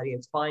my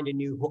audience, find a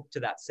new hook to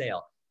that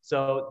sale.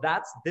 So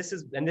this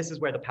is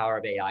where the power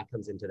of AI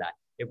comes into that.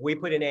 If we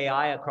put an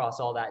AI across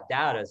all that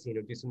data, so,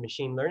 do some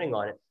machine learning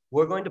on it,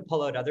 we're going to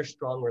pull out other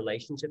strong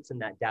relationships in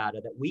that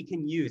data that we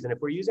can use. And if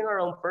we're using our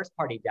own first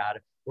party data,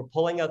 we're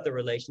pulling out the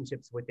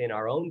relationships within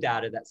our own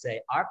data that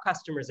say our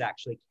customers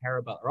actually care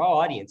about, or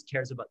our audience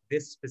cares about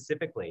this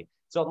specifically.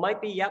 So it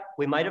might be,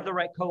 we might have the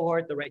right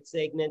cohort, the right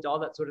segment, all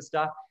that sort of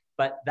stuff,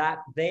 but that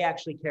they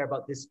actually care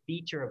about this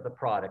feature of the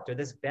product or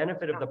this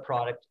benefit of the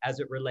product as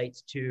it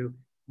relates to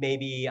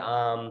maybe,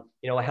 a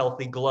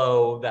healthy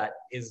glow that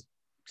is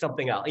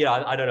something else.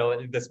 I don't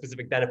know the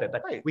specific benefit,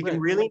 but we can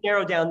really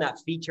narrow down that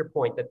feature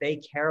point that they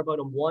care about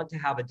and want to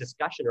have a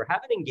discussion or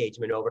have an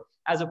engagement over,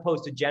 as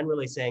opposed to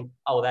generally saying,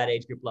 oh, that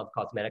age group loves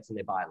cosmetics and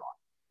they buy a lot.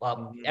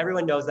 Well,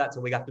 everyone knows that,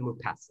 so we have to move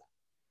past that.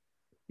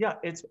 Yeah,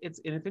 it's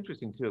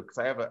interesting too,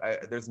 because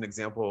there's an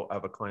example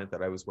of a client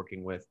that I was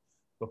working with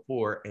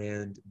before,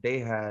 and they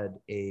had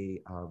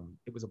it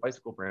was a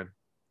bicycle brand,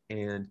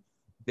 and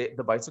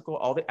the bicycle,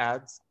 all the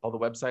ads, all the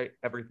website,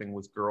 everything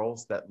was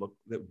girls that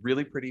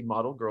really pretty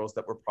model girls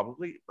that were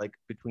probably like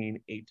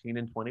between 18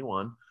 and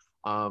 21,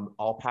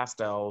 all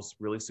pastels,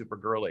 really super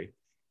girly.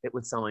 It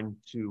was selling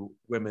to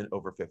women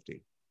over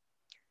 50.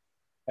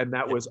 And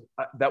that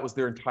was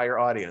their entire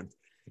audience.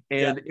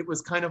 And it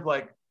was kind of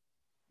like,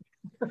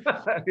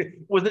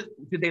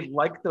 did they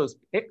like those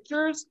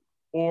pictures,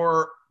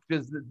 or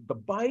does the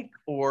bike,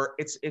 or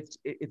it's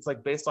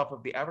like based off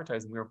of the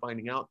advertising, we were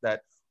finding out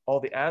that all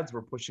the ads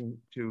were pushing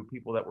to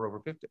people that were over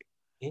 50.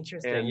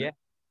 Interesting. And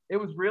it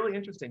was really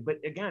interesting. But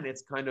again,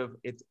 it's kind of,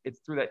 it's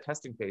through that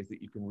testing phase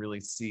that you can really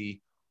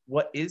see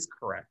what is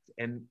correct.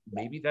 And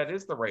maybe that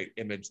is the right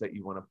image that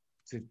you want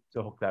to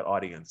hook that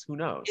audience. Who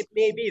knows? It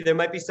may be. There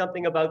might be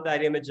something about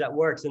that image that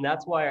works. And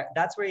that's where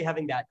you're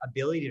having that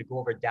ability to go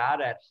over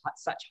data at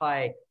such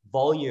high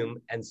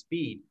volume and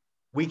speed.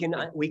 We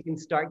can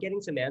start getting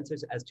some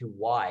answers as to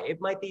why. It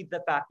might be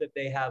the fact that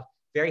they have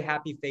very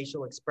happy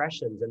facial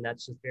expressions, and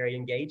that's just very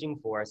engaging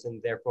for us. And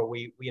therefore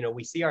we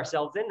see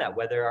ourselves in that,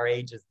 whether our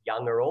age is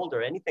young or old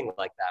or anything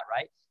like that,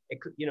 right?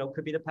 It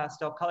could be the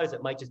pastel colors.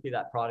 It might just be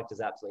that product is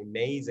absolutely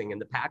amazing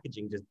and the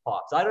packaging just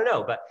pops. I don't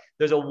know, but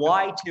there's a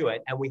why to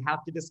it. And we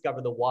have to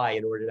discover the why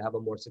in order to have a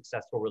more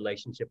successful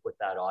relationship with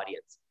that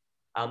audience.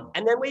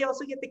 And then we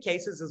also get the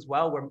cases as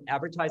well where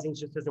advertising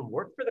just doesn't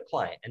work for the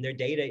client and their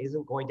data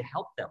isn't going to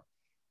help them.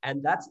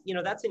 And that's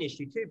an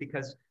issue too,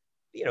 because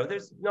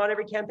there's not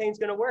every campaign is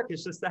going to work.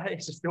 It's just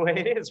the way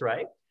it is,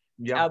 right?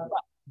 Yeah.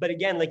 But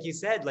again, like you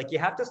said, like you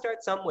have to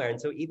start somewhere. And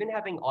so even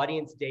having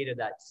audience data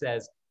that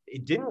says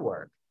it didn't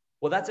work,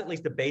 well, that's at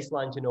least a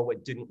baseline to know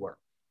what didn't work.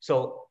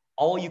 So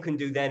all you can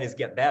do then is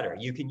get better.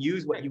 You can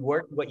use what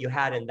you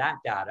had in that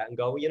data and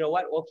go, you know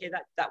what? Okay,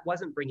 that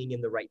wasn't bringing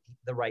in the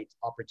right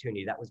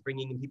opportunity. That was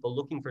bringing in people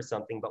looking for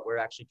something, but we're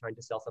actually trying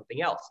to sell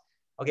something else.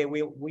 Okay,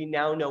 we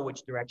now know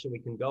which direction we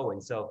can go in.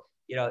 So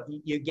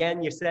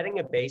again, you're setting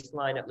a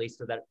baseline at least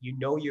so that you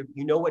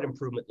know what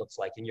improvement looks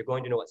like, and you're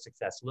going to know what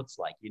success looks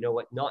like. You know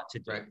what not to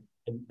do. Right.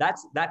 And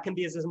that can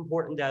be as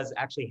important as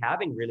actually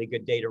having really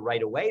good data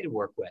right away to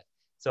work with.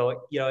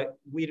 So,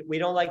 we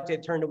don't like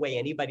to turn away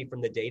anybody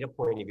from the data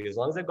point of view. As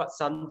long as they've got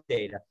some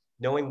data,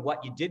 knowing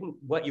what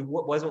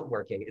wasn't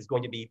working is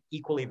going to be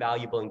equally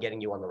valuable in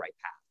getting you on the right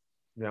path.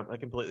 Yeah, I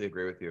completely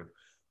agree with you.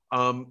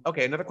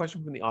 Okay, another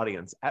question from the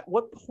audience. At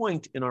what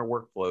point in our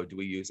workflow do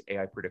we use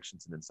AI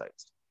predictions and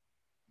insights?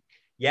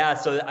 Yeah,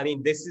 so I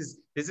mean, this is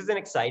an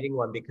exciting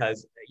one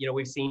because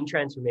we've seen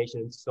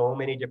transformation in so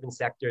many different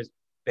sectors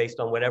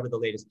based on whatever the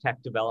latest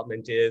tech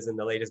development is and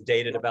the latest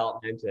data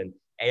development, and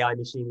AI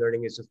machine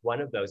learning is just one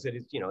of those. It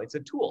is, it's a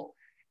tool,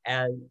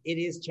 and it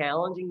is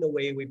challenging the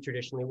way we've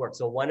traditionally worked.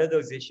 So one of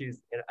those issues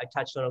I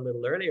touched on a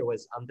little earlier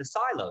was the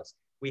silos.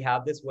 We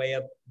have this way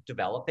of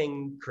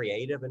developing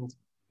creative and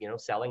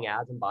selling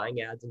ads and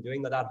buying ads and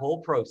doing that whole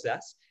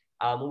process.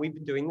 We've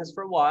been doing this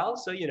for a while,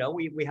 so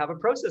we have a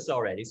process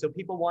already. So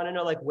people want to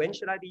know, like, when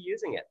should I be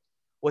using it?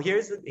 Well,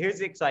 here's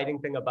the exciting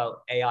thing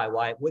about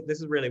AI.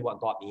 This is really what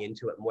got me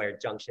into it, and where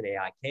Junction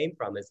AI came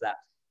from, is that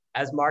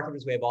as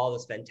marketers, we have all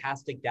this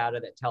fantastic data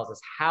that tells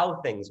us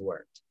how things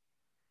worked.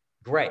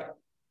 Great,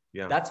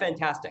 yeah, that's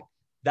fantastic.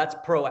 That's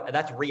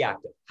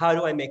reactive. How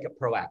do I make it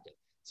proactive?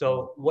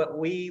 So what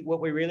we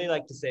really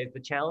like to say is the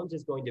challenge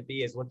is going to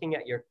be is looking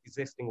at your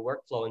existing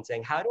workflow and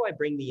saying, how do I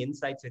bring the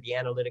insights or the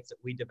analytics that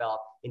we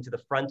develop into the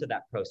front of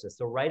that process?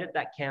 So right at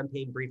that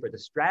campaign brief or the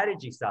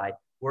strategy side,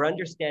 we're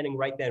understanding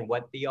right then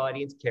what the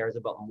audience cares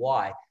about and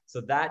why. So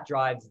that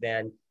drives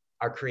then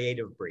our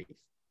creative brief.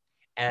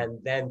 And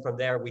then from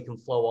there, we can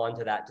flow on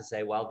to that to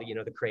say, well,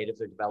 the creatives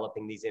are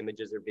developing these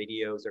images or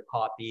videos or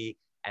copy.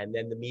 And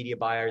then the media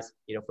buyers,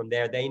 from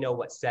there, they know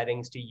what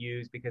settings to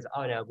use because,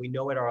 we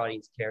know what our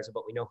audience cares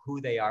about. We know who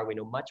they are. We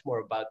know much more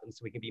about them.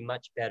 So we can be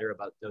much better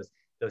about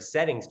those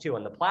settings too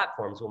on the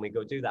platforms when we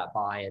go do that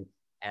buy.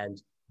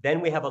 And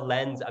then we have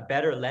a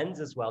better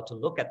lens as well to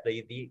look at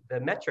the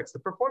metrics, the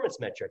performance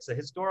metrics, the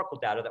historical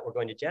data that we're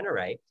going to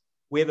generate.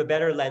 We have a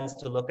better lens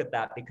to look at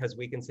that because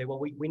we can say, well,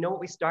 we know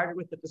what we started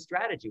with at the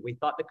strategy. We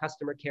thought the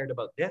customer cared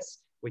about this.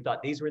 We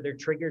thought these were their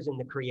triggers in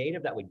the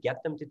creative that would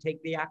get them to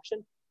take the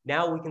action.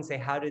 Now we can say,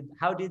 how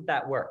did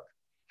that work?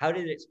 How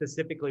did it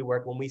specifically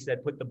work when we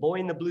said, put the boy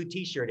in the blue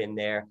t-shirt in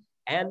there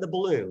and the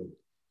balloon?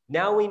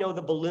 Now we know the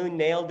balloon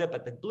nailed it,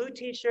 but the blue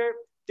t-shirt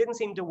didn't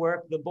seem to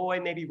work. The boy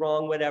may be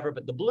wrong, whatever,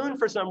 but the balloon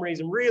for some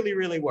reason really,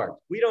 really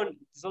worked.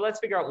 So let's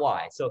figure out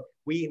why. So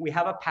we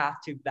have a path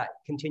to that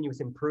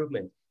continuous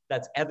improvement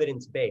that's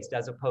evidence-based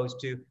as opposed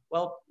to,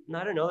 well,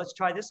 I don't know, let's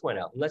try this one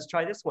out. And let's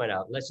try this one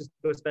out. Let's just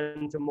go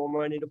spend some more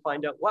money to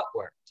find out what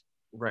worked.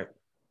 Right.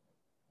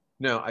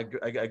 No, I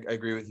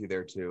agree with you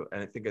there too,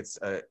 and I think here's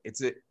a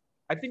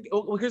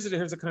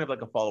kind of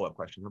like a follow-up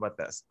question. How about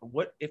this?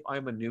 What if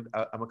I'm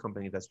a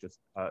company that's just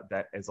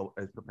that is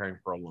preparing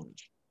for a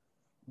launch?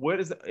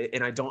 What is it?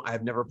 And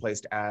I've never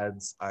placed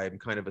ads. I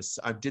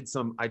did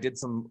some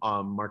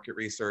market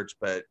research,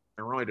 but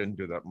I really didn't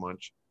do that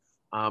much.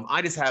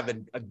 I just have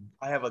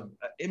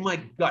in my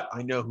gut,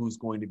 I know who's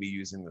going to be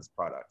using this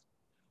product.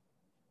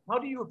 How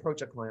do you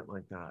approach a client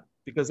like that?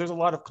 Because there's a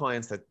lot of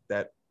clients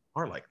that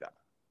are like that.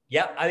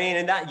 Yeah, I mean,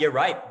 and that you're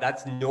right.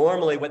 That's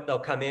normally what they'll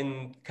come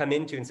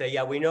into and say,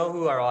 yeah, we know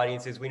who our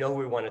audience is. We know who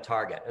we want to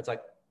target. It's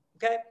like,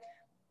 okay,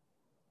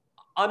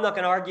 I'm not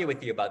going to argue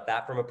with you about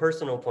that from a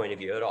personal point of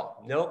view at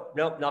all. Nope,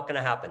 not going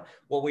to happen.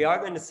 What we are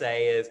going to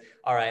say is,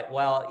 all right,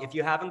 well, if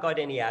you haven't got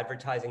any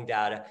advertising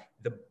data,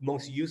 the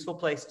most useful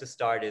place to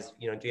start is,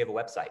 do you have a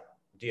website?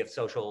 Do you have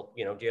social,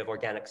 do you have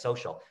organic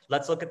social?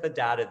 Let's look at the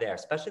data there,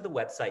 especially the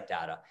website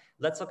data.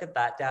 Let's look at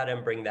that data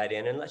and bring that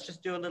in. And let's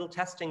just do a little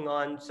testing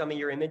on some of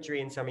your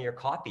imagery and some of your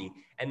copy,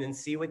 and then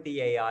see what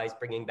the AI is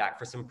bringing back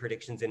for some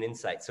predictions and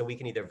insights. So we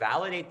can either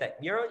validate that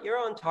you're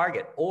on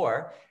target,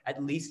 or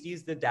at least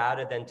use the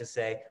data then to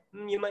say,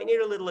 you might need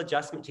a little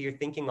adjustment to your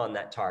thinking on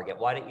that target.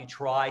 Why don't you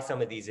try some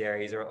of these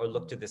areas or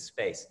look to this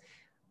space?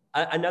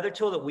 Another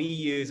tool that we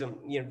use,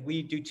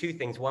 we do two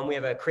things. One, we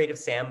have a creative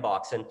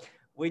sandbox, and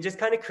we just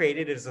kind of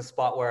created it as a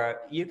spot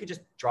where you could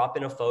just drop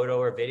in a photo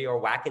or video or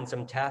whack in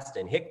some text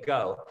and hit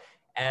go.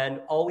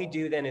 And all we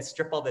do then is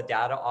strip all the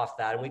data off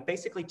that. And we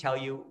basically tell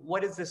you,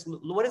 what does this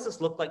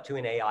look like to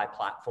an AI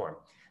platform?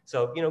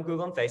 So,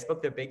 Google and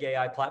Facebook, they're big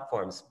AI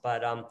platforms,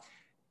 but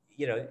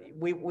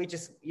we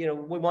just, we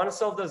want to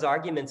solve those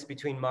arguments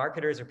between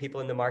marketers or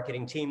people in the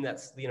marketing team.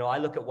 That's, I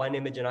look at one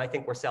image and I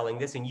think we're selling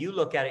this, and you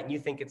look at it and you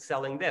think it's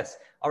selling this.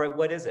 All right,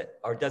 what is it?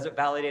 Or does it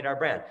validate our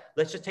brand?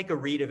 Let's just take a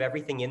read of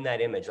everything in that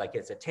image. Like,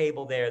 it's a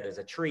table there's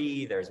a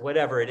tree, there's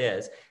whatever it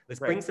is. Let's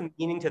bring some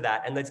meaning to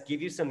that, and let's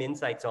give you some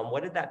insights on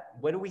what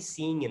are we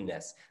seeing in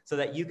this, so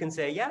that you can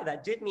say, yeah,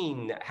 that did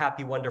mean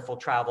happy, wonderful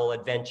travel,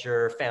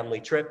 adventure,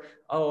 family trip,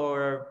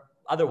 or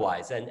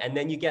otherwise. And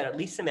then you get at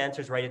least some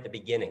answers right at the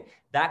beginning.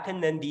 That can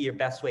then be your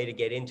best way to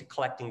get into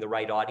collecting the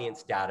right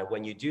audience data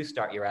when you do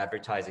start your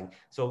advertising.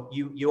 So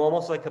you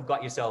almost like have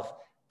got yourself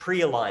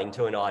pre-aligned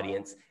to an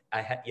audience,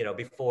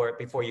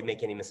 before you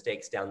make any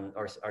mistakes down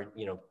or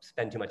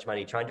spend too much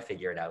money trying to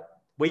figure it out.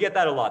 We get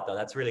that a lot though.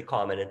 That's really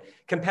common. And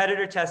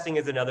competitor testing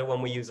is another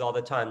one we use all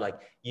the time. Like,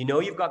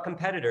 you've got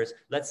competitors.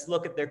 Let's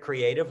look at their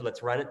creative.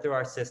 Let's run it through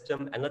our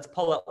system and let's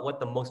pull out what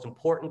the most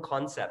important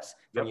concepts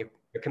from your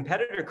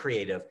competitor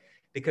creative,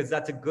 because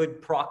that's a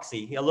good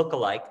proxy, a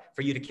lookalike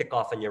for you to kick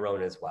off on your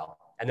own as well.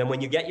 And then when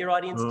you get your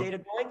audience data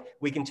going,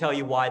 we can tell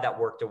you why that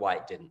worked or why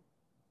it didn't.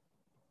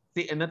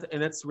 See, and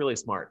that's really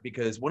smart,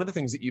 because one of the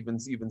things that you've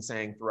been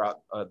saying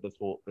throughout the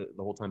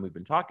whole time we've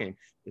been talking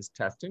is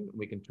testing.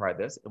 We can try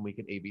this, and we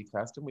can A/B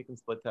test, and we can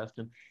split test,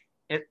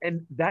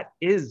 and that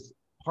is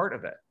part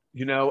of it.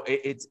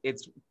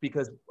 It's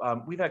because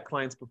we've had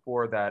clients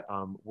before that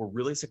were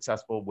really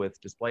successful with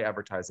display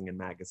advertising in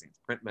magazines,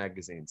 print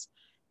magazines,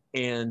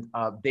 and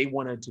they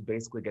wanted to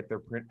basically get their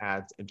print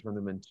ads and turn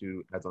them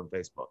into ads on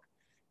Facebook.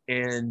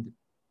 And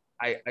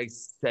I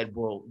said,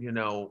 well,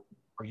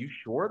 are you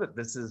sure that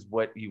this is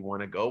what you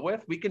want to go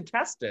with? We can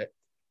test it.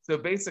 So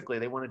basically,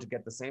 they wanted to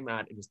get the same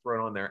ad and just throw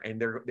it on there,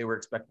 and they were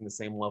expecting the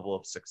same level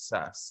of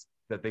success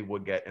that they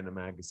would get in a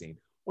magazine,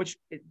 which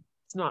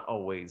it's not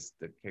always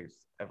the case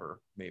ever,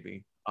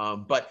 maybe.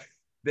 But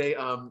they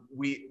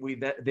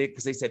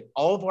because they said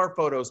all of our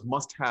photos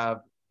must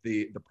have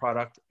the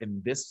product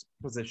in this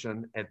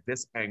position at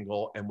this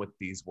angle and with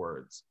these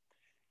words.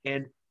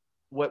 And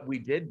what we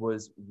did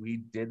was we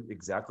did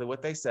exactly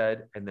what they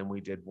said, and then we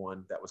did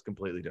one that was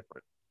completely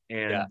different.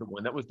 And the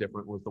one that was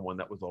different was the one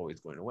that was always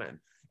going to win.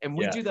 And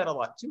we do that a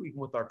lot too, even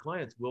with our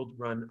clients. We'll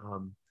run,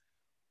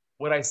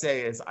 what I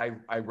say is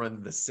I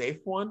run the safe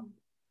one,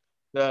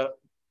 the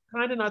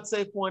kind of not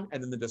safe one,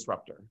 and then the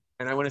disruptor.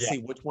 And I want to see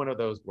which one of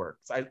those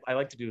works. I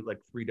like to do like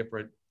three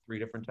different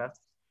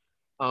tests.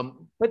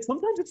 But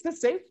sometimes it's the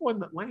safe one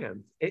that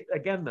lands.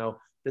 Again, though,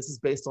 this is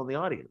based on the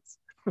audience.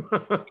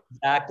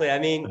 Exactly. I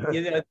mean,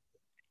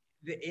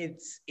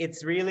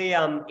 it's really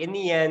in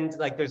the end,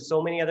 like, there's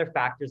so many other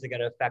factors that are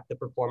going to affect the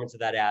performance of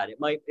that ad. It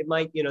might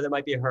there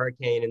might be a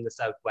hurricane in the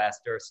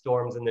southwest or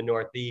storms in the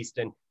northeast,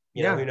 and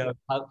who knows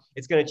how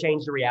it's going to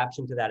change the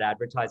reaction to that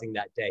advertising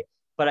that day.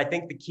 But I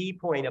think the key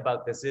point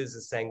about this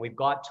is saying we've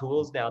got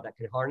tools now that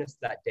can harness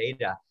that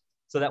data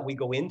so that we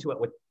go into it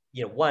with,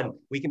 one,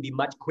 we can be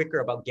much quicker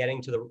about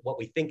getting to what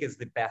we think is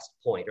the best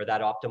point or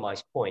that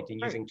optimized point. And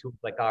using tools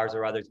like ours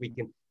or others, we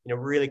can,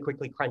 really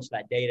quickly crunch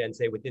that data and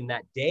say within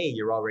that day,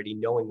 you're already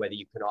knowing whether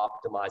you can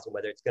optimize and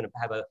whether it's going to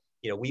have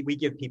we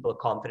give people a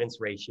confidence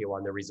ratio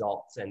on the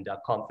results and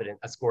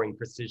a scoring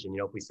precision.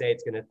 If we say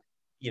it's going to,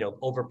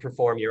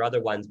 overperform your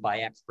other ones by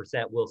X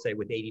percent, we'll say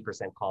with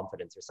 80%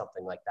 confidence or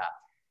something like that.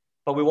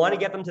 But we want to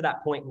get them to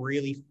that point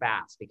really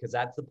fast, because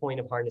that's the point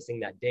of harnessing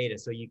that data.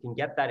 So you can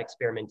get that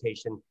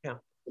experimentation,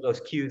 those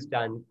cues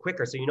done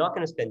quicker. So you're not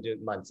going to spend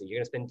months, you're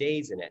going to spend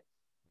days in it.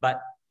 But,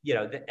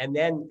 and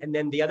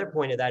then the other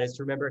point of that is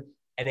to remember,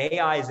 an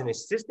AI is an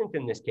assistant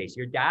in this case.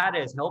 Your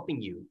data is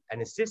helping you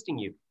and assisting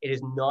you. It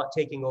is not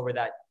taking over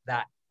that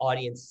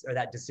audience or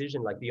that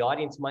decision. Like, the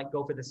audience might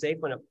go for the safe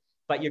one,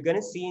 but you're going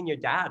to see in your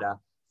data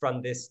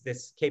from this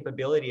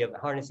capability of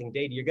harnessing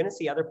data, you're going to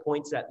see other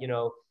points that,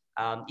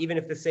 even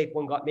if the safe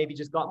one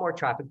just got more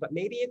traffic, but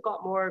maybe it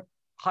got more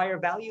higher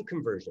value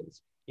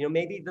conversions.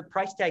 Maybe the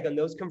price tag on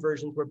those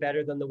conversions were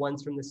better than the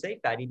ones from the safe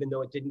ad, even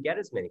though it didn't get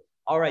as many.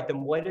 All right,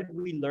 then what did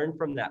we learn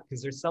from that?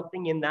 Because there's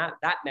something in that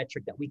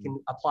metric that we can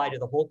apply to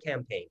the whole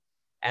campaign.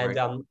 And,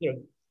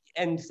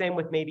 and same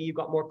with maybe you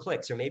got more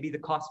clicks, or maybe the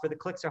cost for the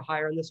clicks are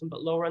higher on this one,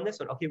 but lower on this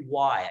one. Okay,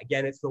 why?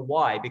 Again, it's the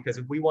why, because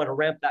if we want to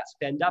ramp that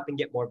spend up and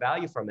get more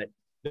value from it,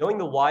 knowing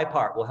the why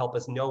part will help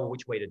us know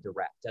which way to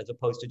direct, as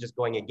opposed to just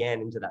going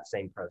again into that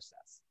same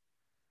process.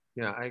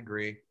 Yeah, I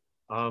agree.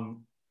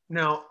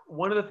 Now,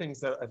 one of the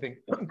things that I think,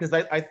 because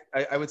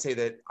I would say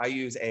that I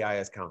use AI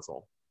as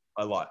counsel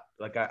a lot.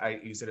 Like, I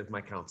use it as my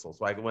counsel.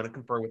 So I want to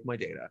confer with my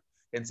data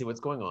and see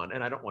what's going on.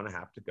 And I don't want to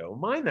have to go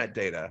mine that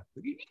data.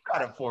 You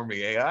got it for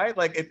me, AI.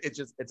 Like,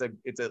 it's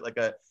like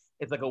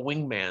a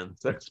wingman,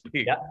 so to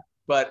speak. Yeah.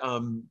 But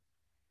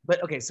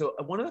okay, so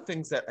one of the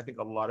things that I think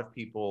a lot of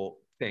people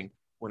think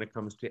when it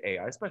comes to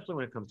AI, especially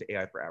when it comes to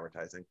AI for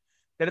advertising,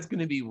 that it's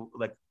going to be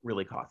like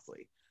really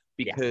costly.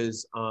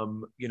 Because,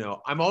 I'm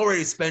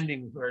already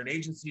spending for an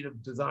agency to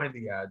design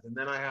the ads, and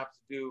then I have to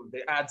do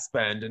the ad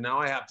spend, and now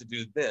I have to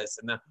do this.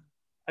 And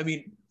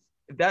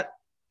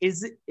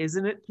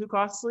isn't it too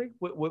costly?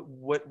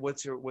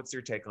 What's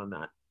your take on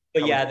that?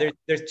 But yeah,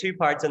 there's two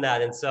parts on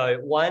that. And so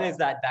one is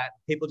that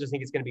people just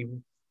think it's going to be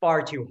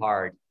far too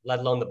hard, let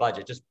alone the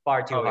budget, just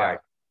far too hard.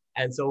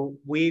 And so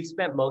we've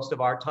spent most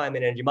of our time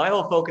and energy. My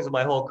whole focus of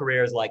my whole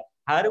career is like,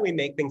 how do we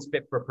make things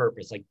fit for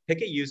purpose? Like,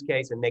 pick a use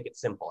case and make it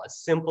simple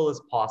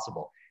as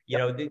possible.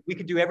 We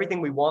could do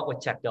everything we want with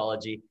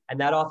technology, and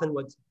that often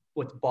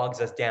what bogs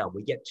us down.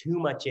 We get too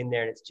much in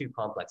there and it's too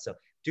complex. So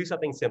do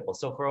something simple.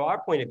 So from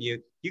our point of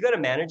view, you got a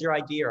manager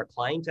ID or a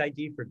client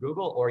ID for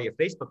Google or your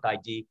Facebook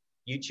ID.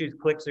 You choose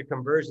clicks or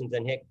conversions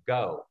and hit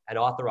go and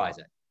authorize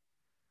it.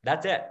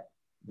 That's it.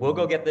 We'll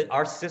go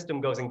our system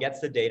goes and gets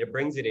the data,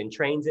 brings it in,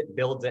 trains it,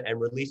 builds it, and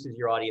releases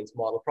your audience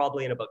model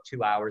probably in about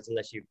 2 hours,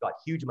 unless you've got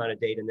huge amount of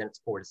data, and then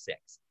it's 4 to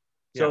 6.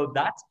 Yeah. So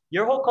that's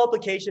your whole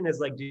complication is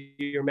like, do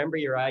you remember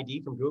your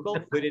ID from Google?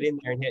 Put it in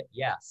there and hit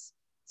yes.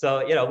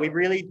 So, we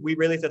really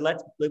said,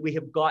 we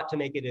have got to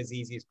make it as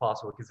easy as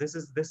possible because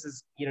this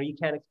is, you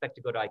can't expect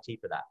to go to IT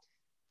for that.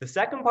 The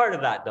second part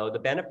of that, though, the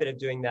benefit of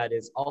doing that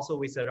is also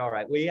we said, all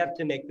right, we have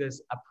to make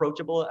this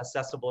approachable,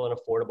 accessible, and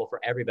affordable for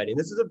everybody. And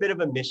this is a bit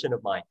of a mission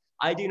of mine.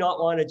 I do not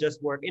want to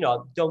just work,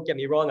 don't get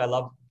me wrong. I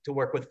love to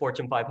work with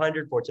Fortune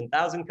 500, Fortune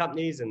 1000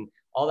 companies and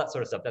all that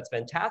sort of stuff. That's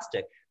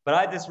fantastic. But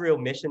I have this real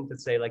mission to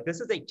say, like, this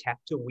is a tech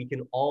tool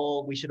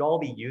we should all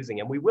be using,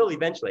 and we will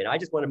eventually. And I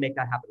just want to make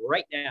that happen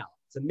right now.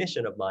 It's a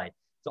mission of mine.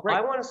 So right.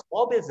 I want a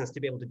small business to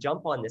be able to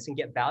jump on this and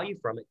get value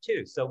from it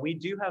too. So we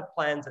do have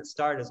plans that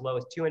start as low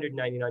as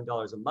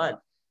 $299 a month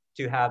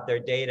to have their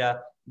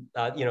data.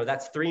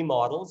 That's 3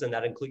 models, and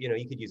that include,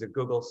 you could use a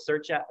Google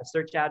search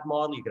ad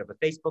model. You could have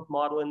a Facebook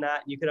model in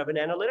that. You could have an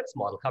analytics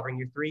model covering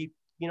your 3,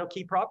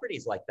 key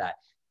properties like that.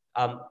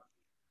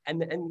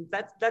 And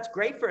that's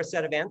great for a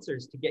set of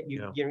answers to get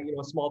you,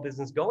 a small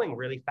business going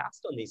really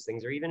fast on these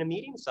things, or even a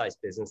medium-sized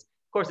business.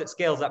 Of course, it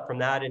scales up from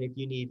that. And if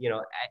you need,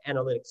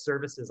 analytic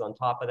services on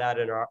top of that,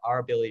 and our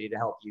ability to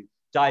help you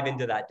dive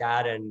into that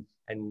data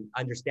and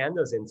understand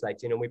those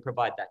insights, we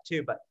provide that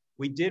too. But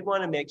we did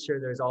want to make sure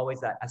there's always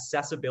that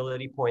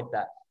accessibility point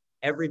that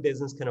every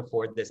business can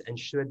afford this and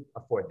should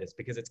afford this,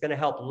 because it's going to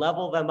help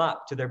level them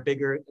up to their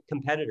bigger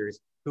competitors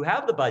who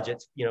have the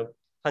budgets,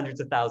 hundreds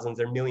of thousands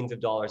or millions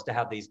of dollars to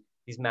have these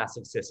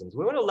massive systems.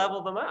 We want to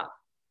level them up.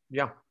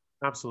 Yeah,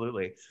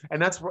 absolutely.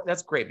 And that's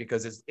great,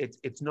 because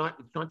it's not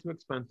too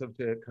expensive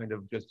to kind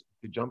of just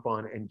to jump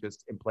on and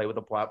play with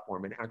a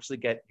platform and actually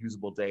get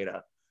usable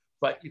data.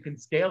 But you can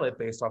scale it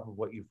based off of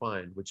what you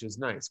find, which is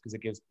nice because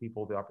it gives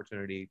people the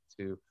opportunity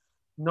to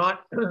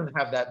not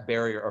have that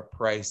barrier of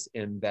price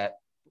and that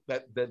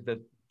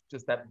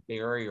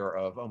barrier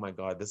of, oh my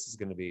God, this is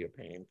going to be a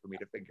pain for me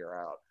to figure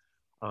out.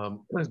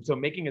 So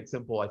making it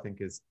simple, I think,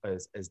 is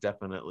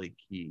definitely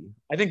key.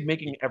 I think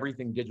making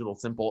everything digital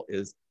simple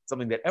is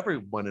something that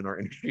everyone in our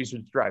industry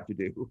should strive to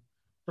do.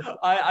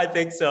 I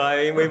think so.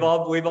 I mean, we've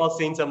all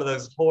seen some of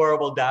those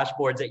horrible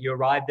dashboards that you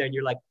arrive there and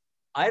you're like,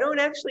 I don't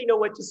actually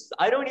know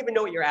I don't even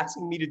know what you're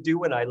asking me to do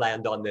when I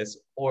land on this,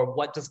 or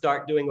what to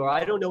start doing, or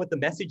I don't know what the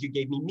message you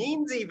gave me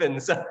means even.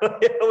 So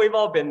we've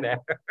all been there.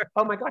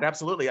 Oh my God,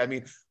 absolutely. I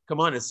mean, come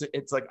on, it's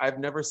like I've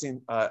never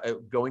seen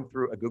going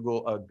through a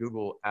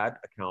Google ad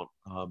account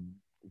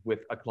with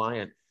a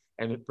client,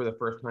 and for the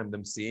first time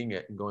them seeing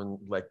it and going,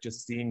 like,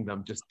 just seeing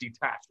them just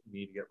detach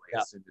immediately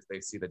as soon as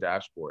they see the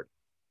dashboard.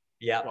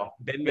 Yeah, well,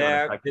 been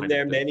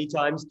there many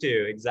times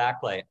too.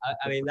 Exactly.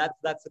 I mean,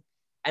 that's.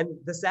 And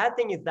the sad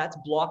thing is that's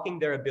blocking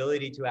their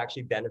ability to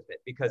actually benefit,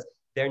 because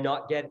they're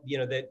not getting,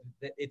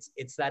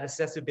 it's that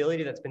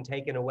accessibility that's been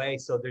taken away.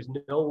 So there's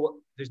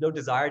no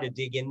desire to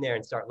dig in there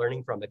and start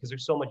learning from it, because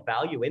there's so much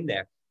value in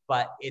there,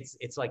 but it's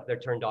like they're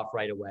turned off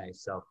right away.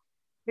 So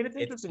it's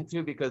interesting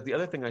too, because the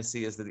other thing I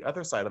see is that the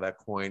other side of that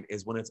coin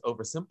is when it's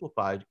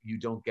oversimplified, you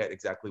don't get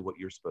exactly what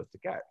you're supposed to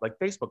get. Like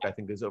Facebook, I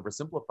think, is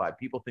oversimplified.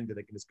 People think that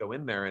they can just go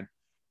in there and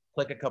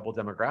click a couple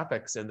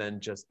demographics and then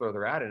just throw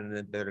their ad in, and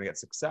then they're going to get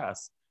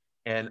success.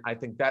 And I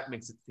think that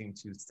makes it seem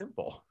too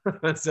simple.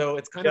 So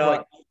it's kind of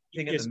like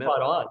being in the middle.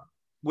 Spot on.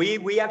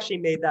 We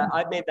actually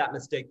I've made that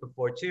mistake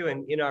before too.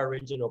 And in our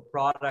original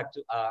product,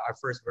 our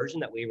first version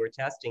that we were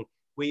testing,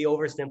 we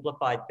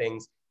oversimplified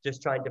things,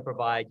 just trying to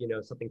provide,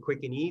 something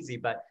quick and easy,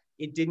 but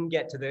it didn't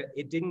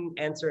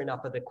answer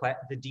enough of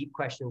the deep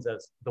questions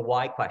of the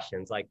why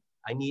questions. Like,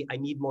 I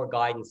need more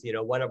guidance.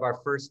 One of our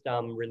first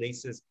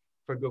releases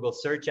for Google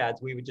search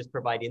ads, we would just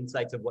provide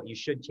insights of what you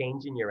should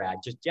change in your ad,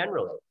 just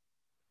generally.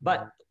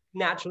 But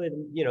naturally,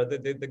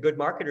 the good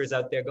marketers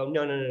out there go,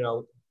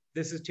 no,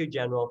 this is too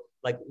general.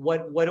 Like,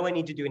 what do I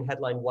need to do in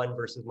headline 1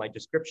 versus my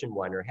description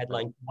 1, or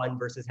headline 1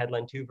 versus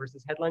headline 2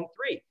 versus headline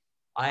 3?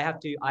 I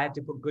have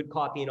to put good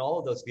copy in all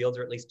of those fields,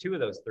 or at least 2 of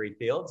those 3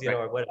 fields,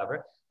 or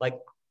whatever. Like,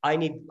 I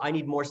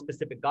need more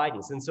specific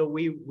guidance. And so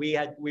we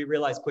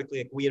realized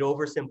quickly we had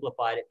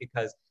oversimplified it,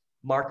 because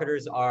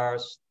marketers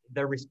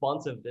they're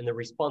responsive and they're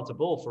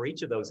responsible for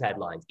each of those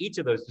headlines, each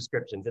of those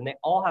descriptions, and they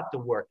all have to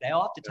work. They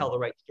all have to tell the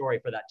right story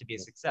for that to be a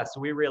success.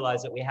 So we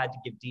realized that we had to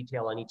give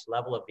detail on each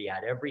level of the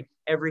ad,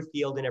 every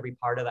field and every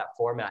part of that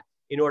format,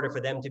 in order for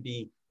them to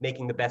be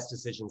making the best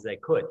decisions they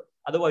could.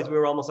 Otherwise, we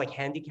were almost like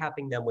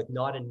handicapping them with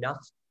not enough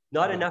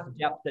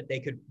depth that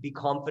they could be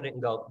confident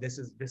and go, this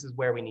is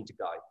where we need to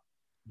go.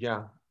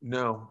 Yeah,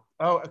 no.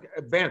 Oh,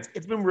 Vance,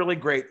 it's been really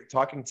great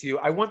talking to you.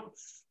 I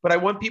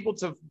want people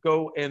to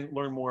go and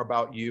learn more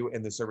about you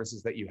and the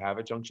services that you have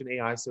at Junction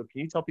AI. So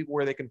can you tell people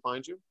where they can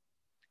find you?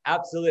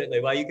 Absolutely.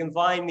 Well, you can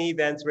find me,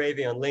 Vance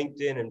Reavie, on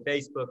LinkedIn and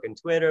Facebook and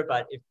Twitter.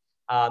 But if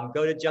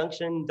go to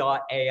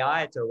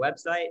junction.ai, it's our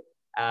website,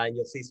 and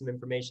you'll see some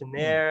information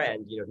there,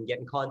 and you can get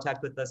in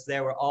contact with us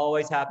there. We're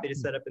always happy to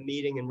set up a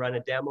meeting and run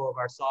a demo of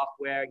our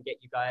software and get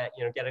you guys,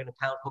 get an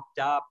account hooked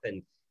up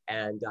and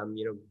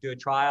do a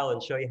trial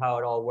and show you how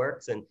it all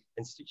works, and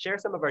share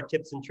some of our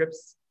tips and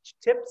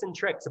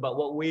tricks about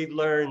what we've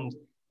learned,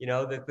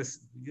 there's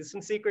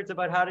some secrets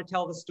about how to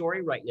tell the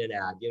story right in an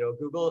ad.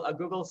 A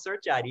Google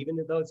search ad,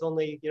 even though it's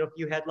only, a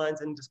few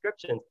headlines and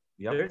descriptions,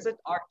 there's an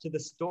art to the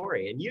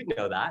story, and you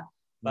know that.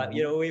 But,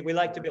 we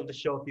like to be able to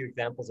show a few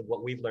examples of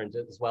what we've learned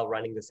as well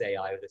running this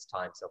AI this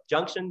time. So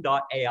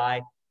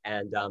junction.ai,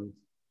 and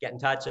get in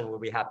touch and we'll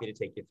be happy to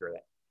take you through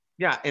it.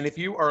 Yeah, and if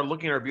you are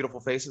looking at our beautiful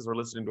faces or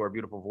listening to our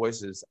beautiful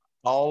voices,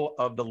 all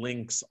of the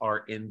links are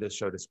in the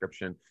show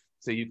description.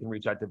 So you can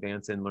reach out to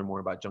Vance and learn more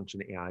about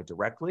Junction AI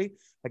directly.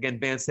 Again,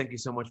 Vance, thank you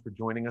so much for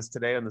joining us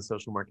today on the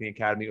Social Marketing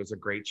Academy. It was a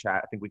great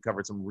chat. I think we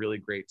covered some really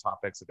great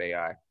topics of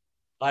AI.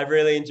 I've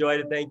really enjoyed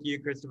it. Thank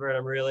you, Christopher. And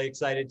I'm really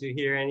excited to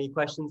hear any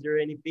questions or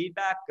any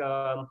feedback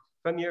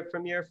from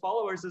your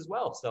followers as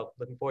well. So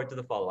looking forward to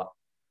the follow-up.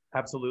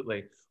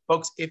 Absolutely.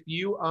 Folks, if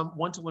you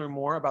want to learn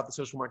more about the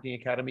Social Marketing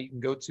Academy, you can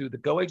go to the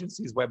Go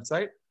Agency's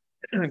website.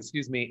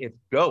 Excuse me, it's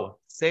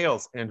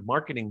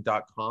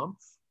gosalesandmarketing.com.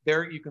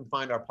 There you can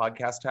find our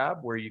podcast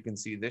tab where you can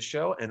see this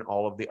show and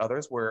all of the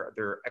others where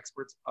there are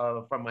experts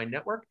from my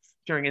network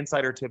sharing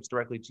insider tips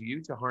directly to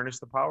you to harness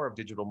the power of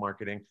digital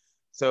marketing.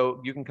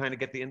 So you can kind of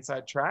get the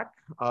inside track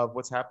of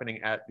what's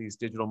happening at these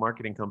digital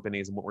marketing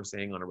companies and what we're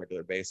seeing on a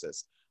regular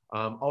basis.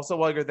 Also,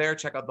 while you're there,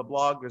 check out the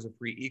blog. There's a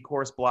free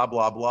e-course, blah,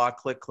 blah, blah.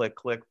 Click,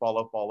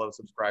 follow,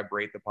 subscribe,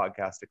 rate the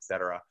podcast,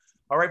 etc.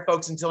 All right,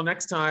 folks, until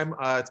next time,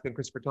 it's been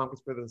Christopher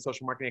Tompkins for the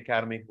Social Marketing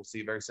Academy. We'll see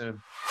you very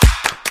soon.